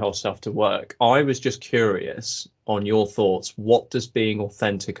bring my whole self to work? I was just curious on your thoughts. What does being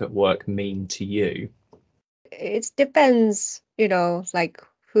authentic at work mean to you? It depends, like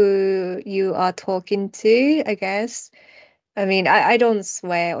who you are talking to, I guess. I mean, I don't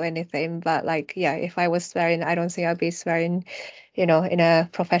swear or anything, but like, yeah, if I was swearing, I don't think I'd be swearing, in a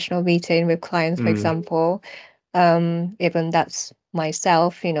professional meeting with clients, for example. Even that's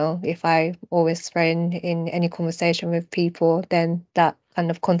myself, if I always swearing in any conversation with people, then that kind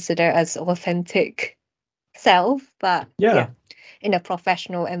of consider as authentic self. But yeah, in a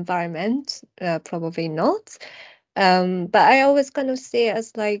professional environment, probably not. But I always kind of see it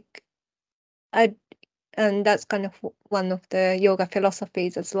as like, I and that's kind of one of the yoga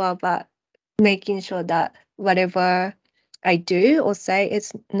philosophies as well, but making sure that whatever I do or say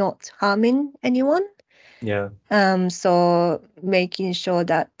is not harming anyone. Yeah. So making sure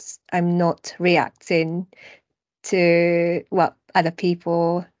that I'm not reacting to what other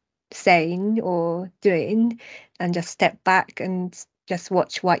people saying or doing, and just step back and just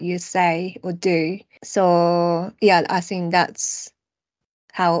watch what you say or do. So yeah, I think that's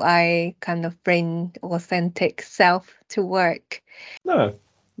how I kind of bring authentic self to work. No,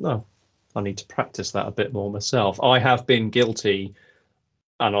 no. I need to practice that a bit more myself. I have been guilty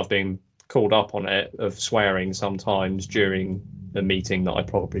and I've been called up on it of swearing sometimes during a meeting that I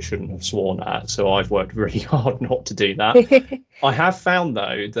probably shouldn't have sworn at. So I've worked really hard not to do that. I have found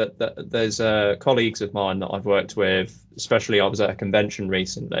though that there's colleagues of mine that I've worked with, especially I was at a convention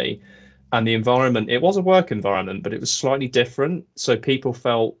recently, and the environment, it was a work environment, but it was slightly different. So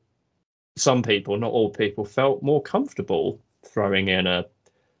some people, not all people, felt more comfortable throwing in a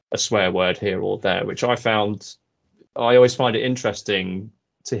swear word here or there, which I always find it interesting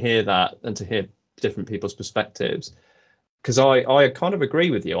to hear that and to hear different people's perspectives. Because I kind of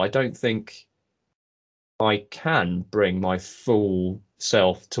agree with you. I don't think I can bring my full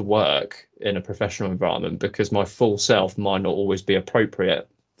self to work in a professional environment because my full self might not always be appropriate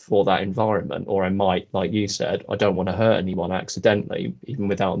for that environment. Or I might, like you said, I don't want to hurt anyone accidentally, even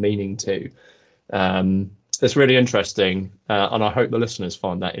without meaning to. It's really interesting, and I hope the listeners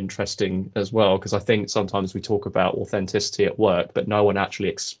find that interesting as well, because I think sometimes we talk about authenticity at work, but no one actually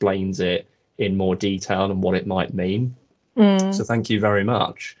explains it in more detail and what it might mean. So thank you very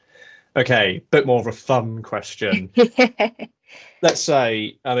much. Okay, bit more of a fun question. Let's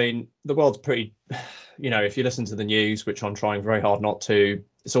say, I mean, the world's pretty, if you listen to the news, which I'm trying very hard not to,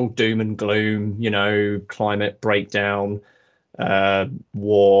 it's all doom and gloom, climate breakdown,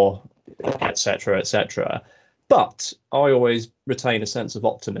 war, etc., etc. But I always retain a sense of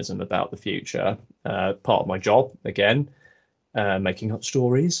optimism about the future. Part of my job, again, making up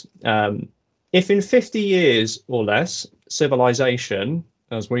stories. If in 50 years or less, civilization,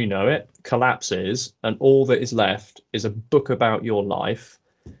 as we know it, collapses and all that is left is a book about your life,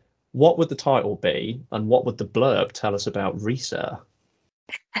 what would the title be and what would the blurb tell us about Risa?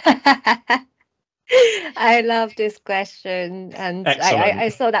 I love this question, and I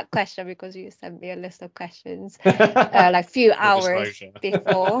saw that question because you sent me a list of questions like few hours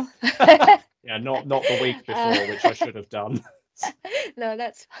before. Yeah, not the week before, which I should have done. No,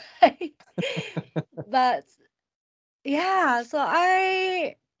 that's fine. But yeah, so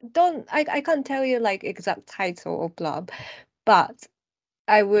I can't tell you like exact title or blog, but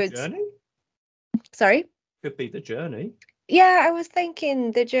I would. Journey? Sorry? Could be the journey. Yeah, I was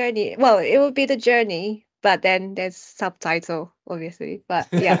thinking the journey. Well, it would be the journey, but then there's subtitle, obviously. But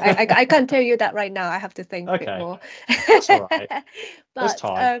yeah, I can't tell you that right now. I have to think a bit Okay, more. that's all right. There's But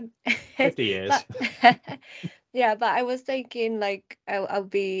time. 50 years. but yeah, but I was thinking like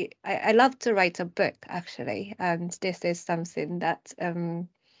I love to write a book actually, and this is something that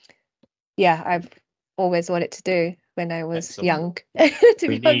yeah, I've always wanted to do when I was Excellent. young, to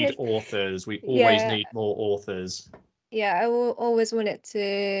We be need honest. authors. We always Yeah, need more authors. yeah, always wanted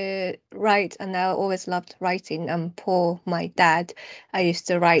to write, and I always loved writing. And Paul, my dad, I used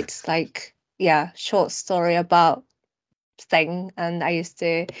to write like yeah, short story about thing, and I used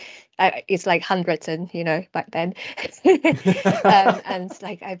to, it's like handwritten, back then. And it's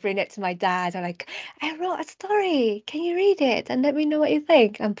like I bring it to my dad. I'm like, I wrote a story. Can you read it and let me know what you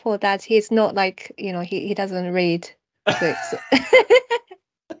think? And poor dad, he's not like he doesn't read books.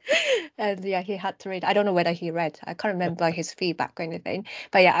 And yeah, he had to read. I don't know whether he read. I can't remember his feedback or anything.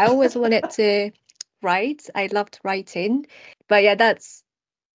 But yeah, I always wanted to write. I loved writing. But yeah, that's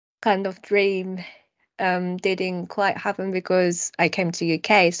kind of dream didn't quite happen because I came to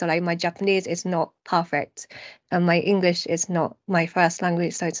UK. So like my Japanese is not perfect and my English is not my first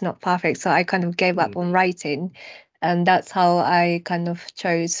language, so it's not perfect. So I kind of gave up on writing. And that's how I kind of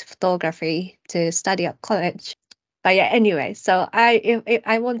chose photography to study at college. But yeah, anyway, so if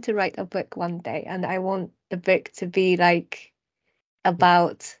I want to write a book one day, and I want the book to be like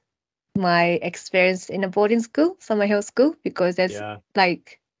about my experience in a boarding school, summer hill school, because there's Yeah,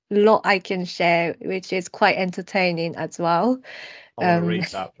 like a lot I can share, which is quite entertaining as well. I want to Um, read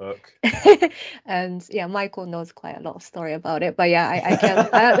that book. and yeah, Michael knows quite a lot of story about it. But yeah, I can.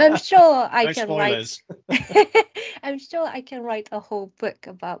 I'm sure I No can write. spoilers. I'm sure I can write a whole book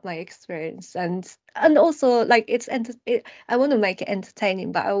about my experience, and also like I want to make it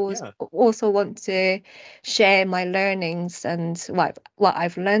entertaining, but I Yeah. also want to share my learnings and what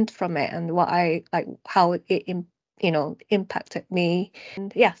I've learned from it and what I like how impacted me.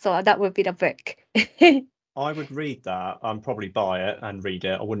 And yeah, so that would be the book. I would read that. I'd probably buy it and read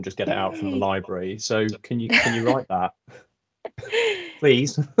it. I wouldn't just get it out from the Yay. library. So can you write that,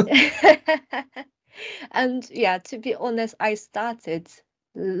 please? And yeah, to be honest, I started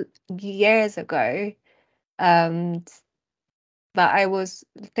years ago. Um, but I was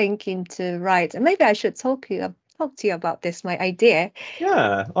thinking to write, and maybe I should talk to you about this, my idea,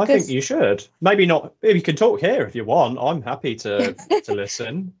 Yeah, I think because you should. Maybe not. If you can talk here if you want. I'm happy to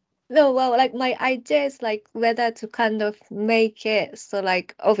listen. no, well, like my idea is like whether to kind of make it so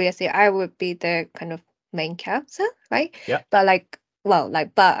like obviously I would be the kind of main character, right? Yeah. But like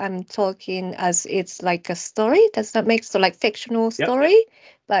but I'm talking as it's like a story. Does that make so like fictional Yep. story,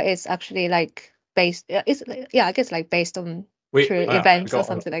 but it's actually like based. Yeah, I guess like based on true I events or got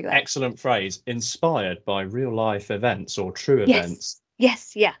an something like that. excellent phrase, inspired by real life events or true Yes. events.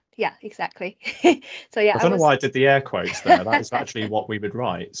 Yes. Yeah. Yeah. Exactly. So I yeah, I don't know was. why I did the air quotes there. That is actually what we would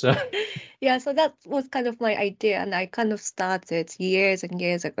write. So Yeah, so that was kind of my idea, and I kind of started years and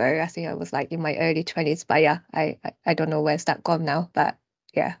years ago. I think I was like in my early 20s, but yeah, I don't know where's that gone now, but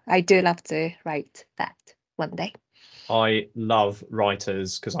yeah, I do love to write that one day. I love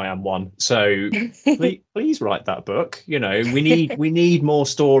writers because I am one. So please write that book. We need more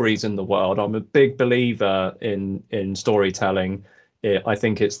stories in the world. I'm a big believer in storytelling. I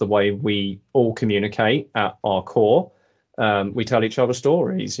think it's the way we all communicate at our core. We tell each other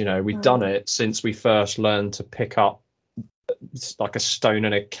stories. We've done Mm, it since we first learned to pick up like a stone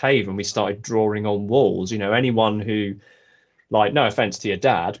in a cave and we started drawing on walls. Anyone who, like, no offense to your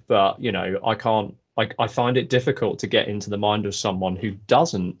dad, but I can't. I find it difficult to get into the mind of someone who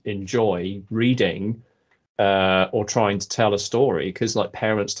doesn't enjoy reading or trying to tell a story, because like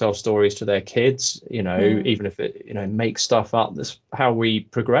parents tell stories to their kids, mm, even if it makes stuff up. That's how we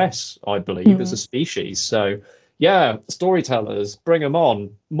progress, I believe, as a mm. species. So yeah, storytellers, bring them on,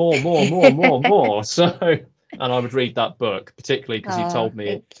 more, more, more, more, more. So, and I would read that book, particularly because you've Oh, told me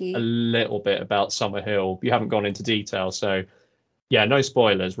thank a you. little bit about Summerhill. You haven't gone into detail, so yeah, no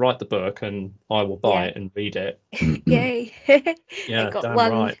spoilers. Write the book and I will buy Yeah. it and read it. Yay. I Yeah, got damn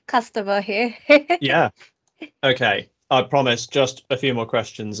one right. customer here. Yeah. Okay. I promise just a few more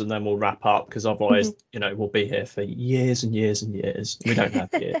questions and then we'll wrap up, because otherwise, we'll be here for years and years and years. We don't have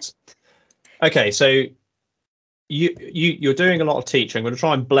years. Okay, so you're doing a lot of teaching. I'm going to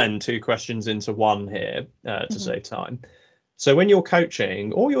try and blend two questions into one here to Mhm. save time. So when you're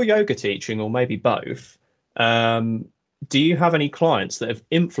coaching or you're yoga teaching or maybe both, um, do you have any clients that have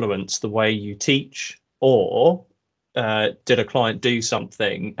influenced the way you teach, or did a client do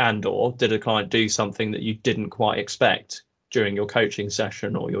something or did a client do something that you didn't quite expect during your coaching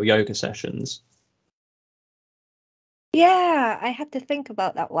session or your yoga sessions? Yeah, I have to think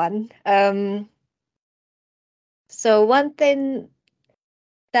about that one. So one thing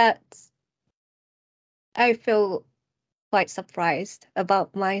that I feel quite surprised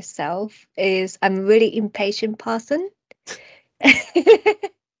about myself is I'm a really impatient person.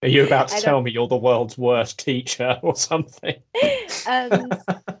 Are you about to I don't, tell me you're the world's worst teacher or something? and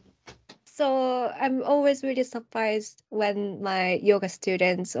so I'm always really surprised when my yoga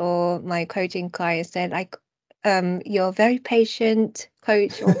students or my coaching clients say like, you're very patient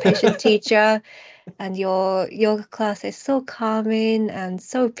coach or patient teacher, and your yoga class is so calming and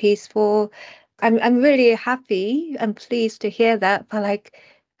so peaceful. I'm really happy and pleased to hear that, but like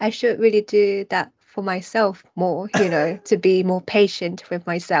I should really do that for myself more, to be more patient with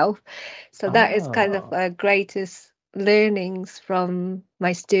myself. So that is kind of Ah, greatest learnings from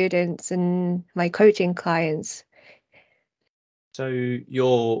my students and my coaching clients. so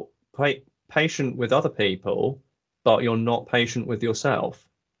you're patient with other people, but you're not patient with yourself.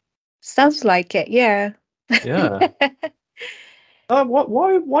 Sounds like it, yeah. Yeah.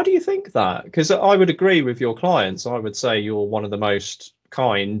 Why do you think that? Because I would agree with your clients. I would say you're one of the most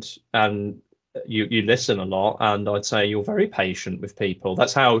kind and you listen a lot, and I'd say you're very patient with people.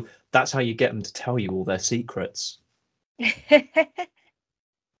 That's how you get them to tell you all their secrets.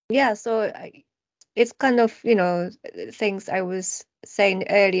 Yeah, so it's kind of, things I was saying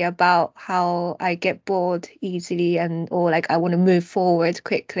earlier about how I get bored easily and or like I want to move forward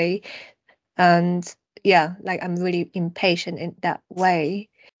quickly. And yeah, like I'm really impatient in that way.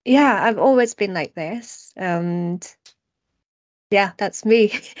 Yeah, I've always been like this. And yeah, that's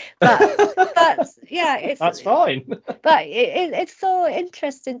me. But but yeah, That's fine. it's so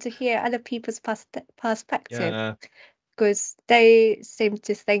interesting to hear other people's perspective, Yeah. because they seem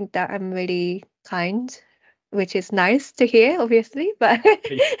to think that I'm really kind, which is nice to hear, obviously. But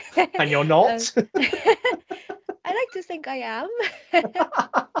And you're um, not? I like to think I am.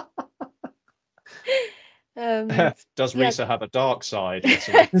 um, Does yeah, Risa have a dark side,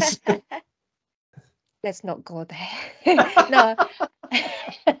 listeners? let's not go there. No,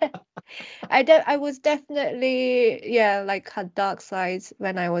 I was definitely, yeah, like had dark sides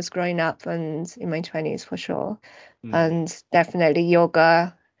when I was growing up and in my 20s for sure. Hmm. And definitely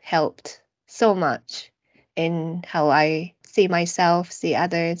yoga helped so much in how I see myself, see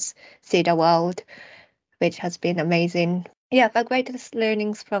others, see the world, which has been amazing. Yeah, the greatest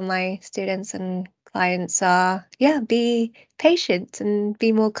learnings from my students and clients are, yeah, be patient and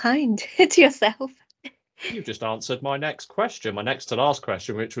be more kind to yourself. You've just answered my next question, my next to last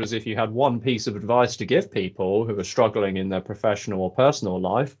question, which was if you had one piece of advice to give people who are struggling in their professional or personal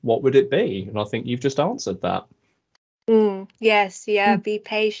life, what would it be? And I think you've just answered that. Yes, yeah, Hmm. be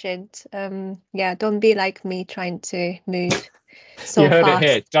patient. Yeah, don't be like me trying to move You so heard it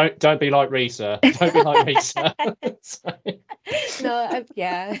here. fast. Don't be like Risa. Don't be like Risa. So, No,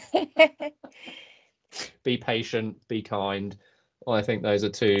 yeah. be patient, be kind. I think those are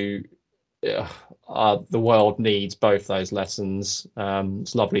two. Yeah, the world needs both those lessons.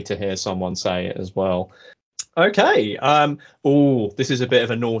 It's lovely to hear someone say it as well. Okay. Oh, this is a bit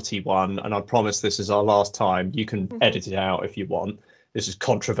of a naughty one, and I promise this is our last time. You can Mhm. edit it out if you want. This is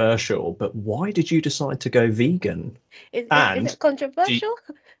controversial, but why did you decide to go vegan? Is And it do controversial?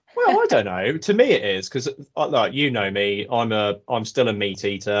 well, I don't know. To me, it is because, like you know me, I'm still a meat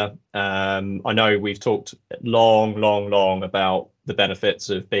eater. I know we've talked long about the benefits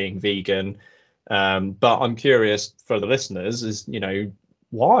of being vegan, but I'm curious for the listeners, is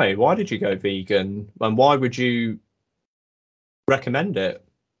why? Why did you go vegan, and why would you recommend it?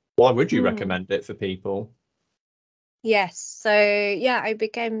 Why would you Mm. recommend it for people? Yes. So yeah, I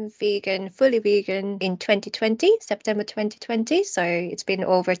became vegan, fully vegan in 2020, September 2020. So it's been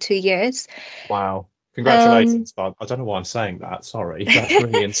over 2 years. Wow. Um, Congratulations, but I don't know why I'm saying that. Sorry, that's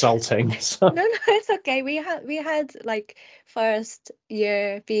really insulting. No, no, it's okay. We had like first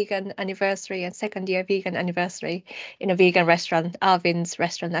year vegan anniversary and second year vegan anniversary in a vegan restaurant, Arvin's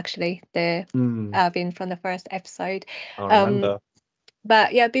restaurant actually, the Hmm, Arvin from the first episode. I Um, remember.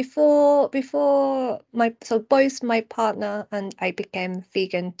 but yeah, before my so both my partner and I became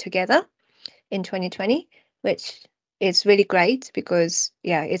vegan together in 2020, which is really great because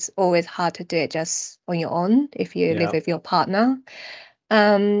yeah, it's always hard to do it just on your own if you live Yeah. with your partner.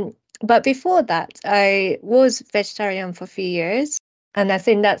 Um, but before that, I was vegetarian for a few years. And I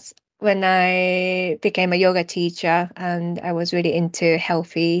think that's when I became a yoga teacher and I was really into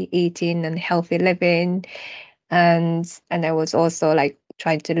healthy eating and healthy living. And I was also like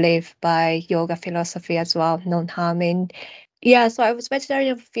trying to live by yoga philosophy as well, non-harming. Yeah, so I was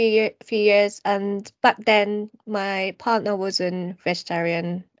vegetarian for few years, and back then my partner wasn't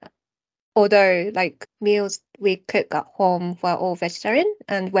vegetarian although like meals we cook at home were all vegetarian,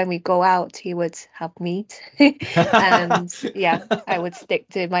 and when we go out he would have meat. And yeah, I would stick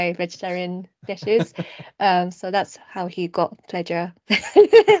to my vegetarian dishes. So that's how he got pleasure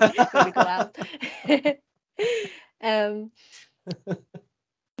when we go out. um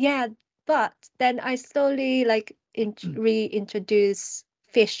yeah, but then I slowly like reintroduce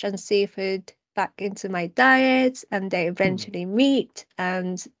fish and seafood back into my diet, and then eventually meat.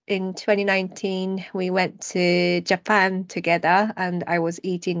 And in 2019, we went to Japan together, and I was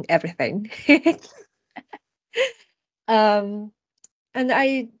eating everything. um, and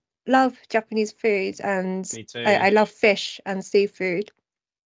I love Japanese food, and Me I too. love fish and seafood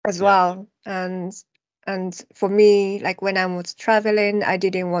as Yeah. well. And for me, like when I was traveling, I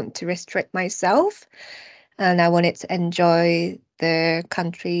didn't want to restrict myself, and I wanted to enjoy the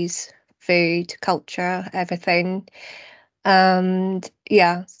country's food, culture, everything. And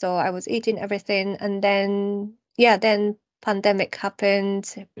yeah, so I was eating everything, and then yeah, then pandemic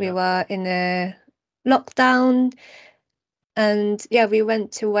happened. We Yeah. were in a lockdown, and yeah, we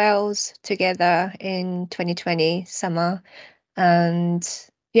went to Wales together in 2020 summer. And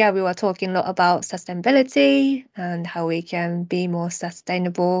yeah, we were talking a lot about sustainability and how we can be more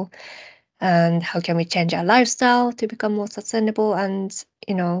sustainable, and how can we change our lifestyle to become more sustainable. And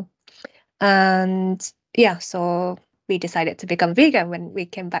and yeah, so we decided to become vegan when we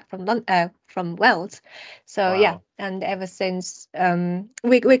came back from Wales. So yeah, Wow. and ever since,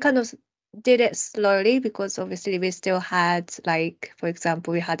 we kind of did it slowly, because obviously we still had, like, for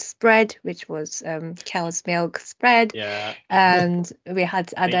example, we had spread, which was cow's milk spread, Yeah. and we had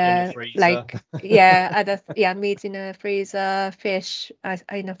Meat in the other, freezer. like, yeah, other, yeah, meat in a freezer, fish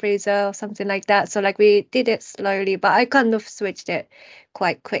in a freezer or something like that. So like we did it slowly, but I kind of switched it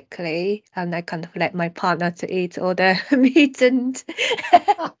quite quickly, and I kind of let my partner to eat all the meat. And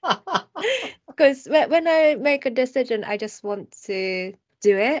because when I make a decision, I just want to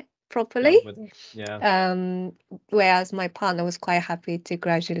do it Go properly. with it. Yeah. um Whereas my partner was quite happy to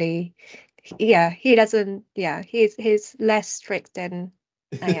gradually, yeah, he doesn't, yeah, he's less strict than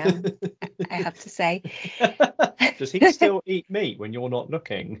I am, I have to say. Does he still eat meat when you're not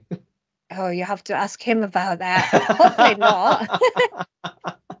looking? Oh, you have to ask him about that. Hopefully not.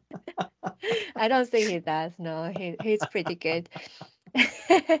 I don't think he does. No, he's pretty good.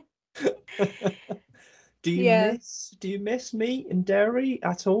 Yeah, Do you miss meat and dairy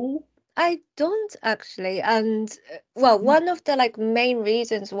at all? I don't actually. And well, one of the like main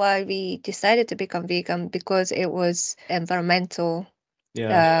reasons why we decided to become vegan, because it was environmental.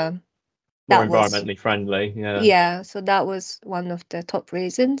 Yeah. Uh, More that was, environmentally friendly. Yeah. yeah, so that was one of the top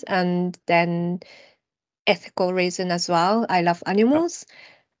reasons. And then ethical reason as well. I love Yeah. animals.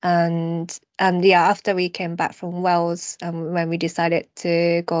 And yeah, after we came back from Wales, when we decided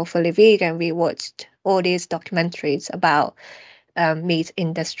to go fully vegan, we watched all these documentaries about meat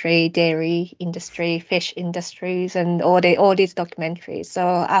industry, dairy industry, fish industries, and all these documentaries. So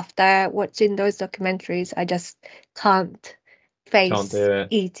after watching those documentaries, I just can't Can't face do it.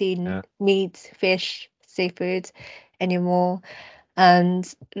 eating Yeah. meat, fish, seafood anymore.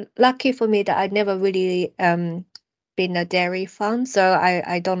 And lucky for me that I'd never really been a dairy fan, so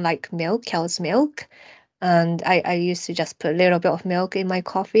I don't like milk, cow's milk. And I used to just put a little bit of milk in my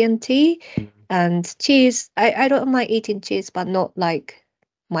coffee and tea. Mm. And cheese, I don't mind eating cheese, but not like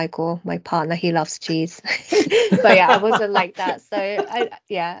Michael, my partner. He loves cheese. But yeah, I wasn't like that. So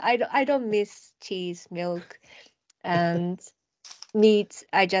I don't miss cheese, milk, and meat.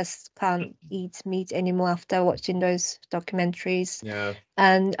 I just can't eat meat anymore after watching those documentaries. Yeah.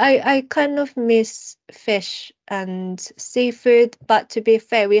 And I kind of miss fish and seafood, but to be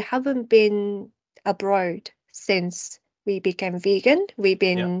fair, we haven't been abroad since we became vegan. We've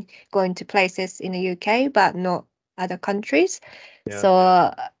Yeah. been going to places in the UK, but not other countries. Yeah.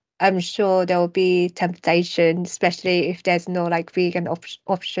 So I'm sure there will be temptation, especially if there's no like vegan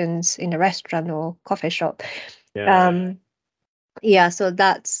options in a restaurant or coffee shop. Yeah. Um, yeah, so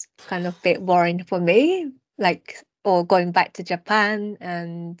that's kind of a bit boring for me, like, or going back to Japan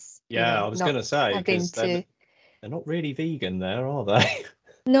and, Yeah. I was not gonna say having because to. they're not really vegan there, are they?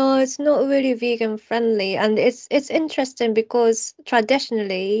 No, it's not really vegan friendly. And it's interesting because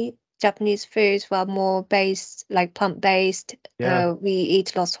traditionally Japanese foods were more based, like plant-based. Yeah. We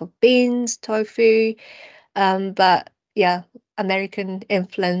eat lots of beans, tofu, but yeah, American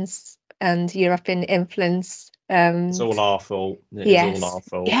influence and European influence. It's all our fault. It is all Yes, our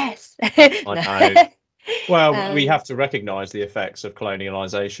fault. yes. I No. know. Well, we um, have to recognise the effects of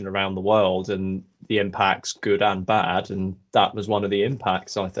colonialisation around the world and the impacts, good and bad, and that was one of the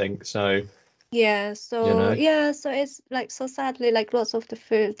impacts, I think. So, Yeah, you so know, yeah, so it's like so sadly like lots of the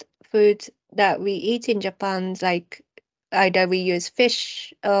food that we eat in Japan, like either we use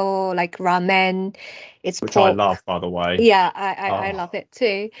fish or like ramen, it's which I pork. love, by the way. Yeah, I Oh, love it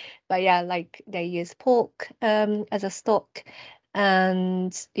too. But yeah, like they use pork as a stock,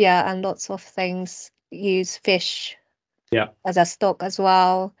 and yeah, and lots of things use fish yeah, as a stock as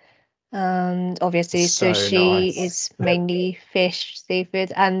well. And obviously so sushi nice. is mainly fish,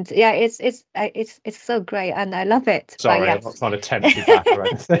 seafood, and yeah, it's so great and I love it. But Sorry, I'm not yes. trying to tempt you back or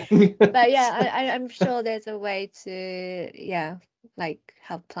anything. But yeah, I'm sure there's a way to, yeah, like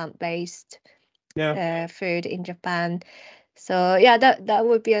have plant-based Yeah, food in Japan. So yeah, that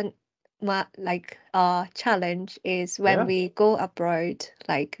would be like our challenge is when yeah. we go abroad,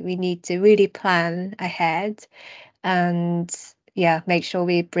 like we need to really plan ahead and yeah, make sure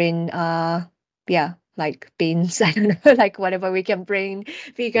we bring yeah, like beans, I don't know, like whatever we can bring,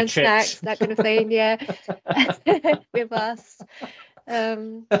 Your vegan snacks, chips. that kind of thing, yeah, with us.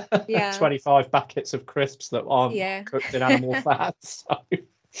 Um, yeah, 25 packets of crisps that aren't yeah. cooked in animal fat. So.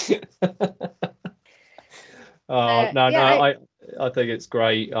 No, Yeah, I think it's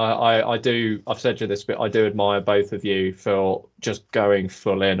great. I do. I've said to you this, but I do admire both of you for just going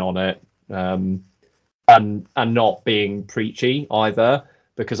full in on it, and not being preachy either.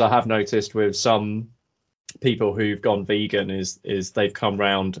 Because I have noticed with some people who've gone vegan is they've come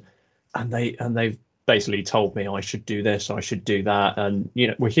round and they've basically told me I should do this, I should do that, and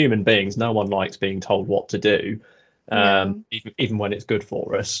we're human beings. No one likes being told what to do, no. even when it's good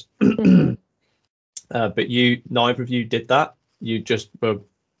for us. Hmm. But neither of you did that. You just were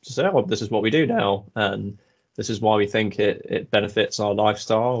just say, "Oh, this is what we do now, and this is why we think it benefits our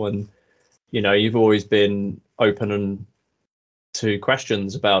lifestyle." And you've always been open and to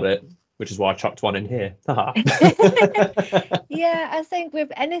questions about it, which is why I chucked one in here. Yeah, I think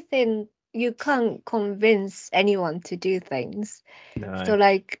with anything, you can't convince anyone to do things. So No,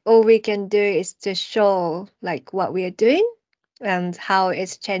 like all we can do is to show like what we are doing and how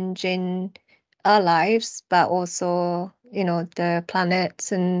it's changing our lives, but also, the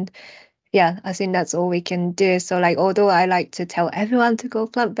planet. And yeah, I think that's all we can do. So like although I like to tell everyone to go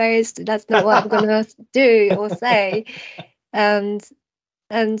plant-based, that's not what I'm gonna do or say. And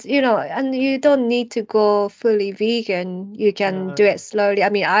and you don't need to go fully vegan. You can do no, it slowly. I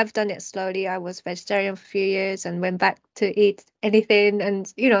mean, I've done it slowly. I was vegetarian for a few years and went back to eat anything, and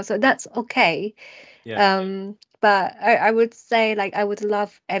so that's okay. yeah, But I would say like I would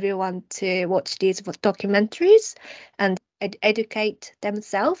love everyone to watch these documentaries and educate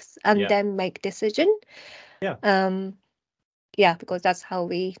themselves and yeah, then make decision. yeah. Um, yeah, because that's how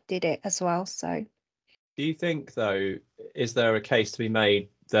we did it as well. So. Do you think, though, is there a case to be made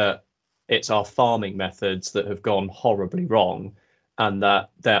that it's our farming methods that have gone horribly wrong, and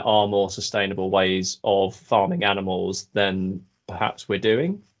that there are more sustainable ways of farming animals than perhaps we're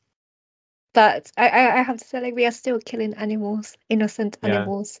doing? But I have to say, like, we are still killing animals, innocent Yeah.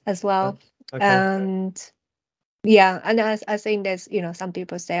 animals as well. Okay. And yeah, and I think there's, some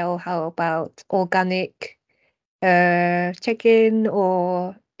people say, oh, how about organic chicken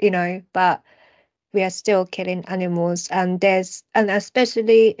or, but we are still killing animals. And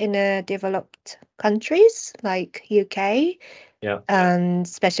especially in developed countries like UK Yeah. and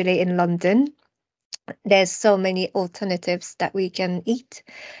especially in London, there's so many alternatives that we can eat.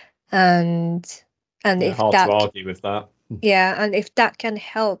 And and Yeah. if Hard to that argue with that. Yeah, and if that can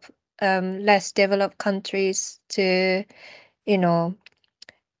help less developed countries to, you know,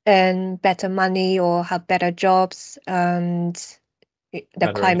 earn better money or have better jobs and the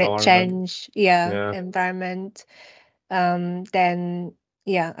Better climate environment. change, yeah, Yeah. environment, then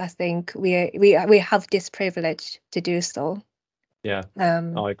yeah, I think we have this privilege to do so. Yeah.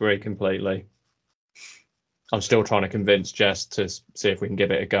 Um, I agree completely. I'm still trying to convince Jess to see if we can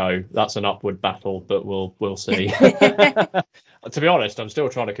give it a go. That's an upward battle, but we'll see. To be honest, I'm still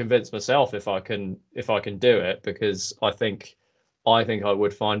trying to convince myself if I can do it, because I think I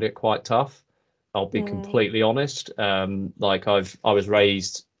would find it quite tough. I'll be mm, completely honest. Like I was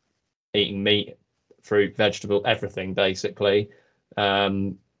raised eating meat, fruit, vegetable, everything basically.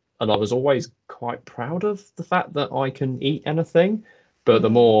 And I was always quite proud of the fact that I can eat anything. But the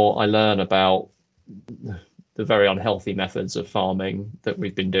mm, more I learn about the very unhealthy methods of farming that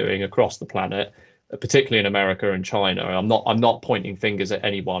we've been doing across the planet, particularly in America and China. I'm not pointing fingers at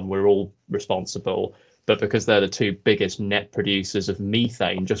anyone. We're all responsible, but because they're the two biggest net producers of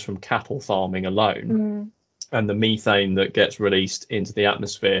methane just from cattle farming alone, mm, and the methane that gets released into the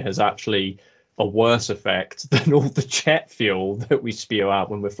atmosphere has actually a worse effect than all the jet fuel that we spew out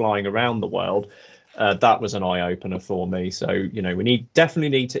when we're flying around the world. that was an eye-opener for me. So, we definitely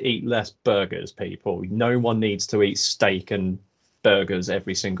need to eat less burgers, people. No one needs to eat steak and burgers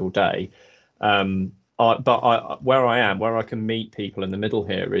every single day. Where I can meet people in the middle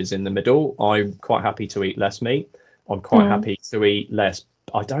here is in the middle. I'm quite happy to eat less meat. I'm quite happy to eat less.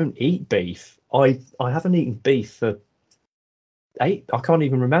 I don't eat beef. I haven't eaten beef for I can't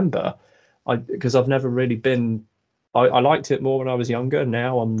even remember. Because I've never really been. I liked it more when I was younger.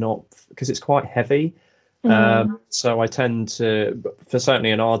 Now I'm not, because it's quite heavy. So I tend to, for certainly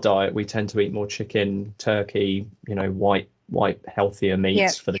in our diet, we tend to eat more chicken, turkey, white healthier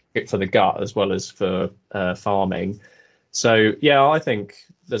meats for the gut as well as for farming. So yeah, I think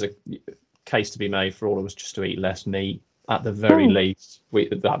there's a case to be made for all of us just to eat less meat at the very least.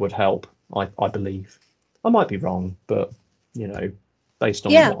 That would help. I believe. I might be wrong, but based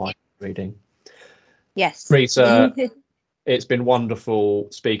on what I'm reading. Yes. Risa, it's been wonderful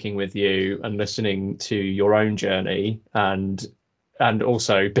speaking with you and listening to your own journey, and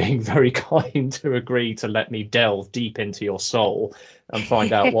also being very kind to agree to let me delve deep into your soul and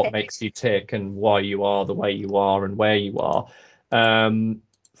find out what makes you tick and why you are the way you are and where you are.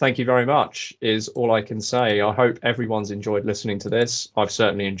 Thank you very much is all I can say. I hope everyone's enjoyed listening to this. I've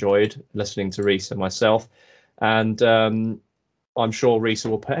certainly enjoyed listening to Risa myself. And I'm sure Risa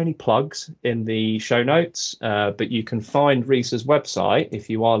will put any plugs in the show notes, but you can find Risa's website if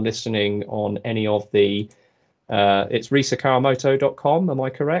you are listening on any of the, it's risakawamoto.com, am I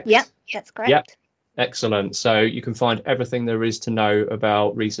correct? Yep, that's correct. Yep, excellent. So you can find everything there is to know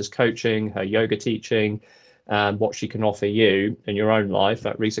about Risa's coaching, her yoga teaching, and what she can offer you in your own life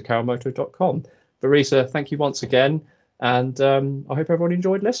at risakawamoto.com. But Risa, thank you once again, and I hope everyone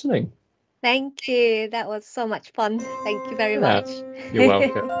enjoyed listening. Thank you. That was so much fun. Thank you very much. You're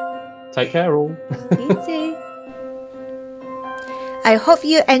welcome. Take care, all. You too. I hope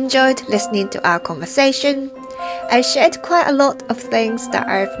you enjoyed listening to our conversation. I shared quite a lot of things that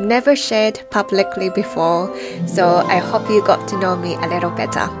I've never shared publicly before, so I hope you got to know me a little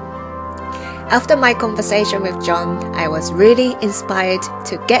better. After my conversation with John, I was really inspired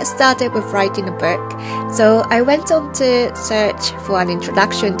to get started with writing a book, so I went on to search for an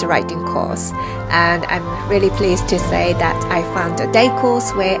introduction to writing course, and I'm really pleased to say that I found a day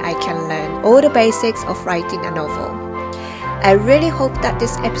course where I can learn all the basics of writing a novel. I really hope that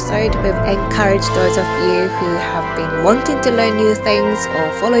this episode will encourage those of you who have been wanting to learn new things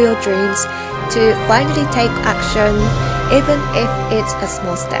or follow your dreams to finally take action, even if it's a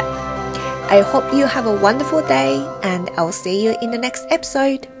small step. I hope you have a wonderful day, and I'll see you in the next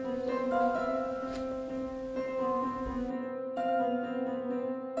episode.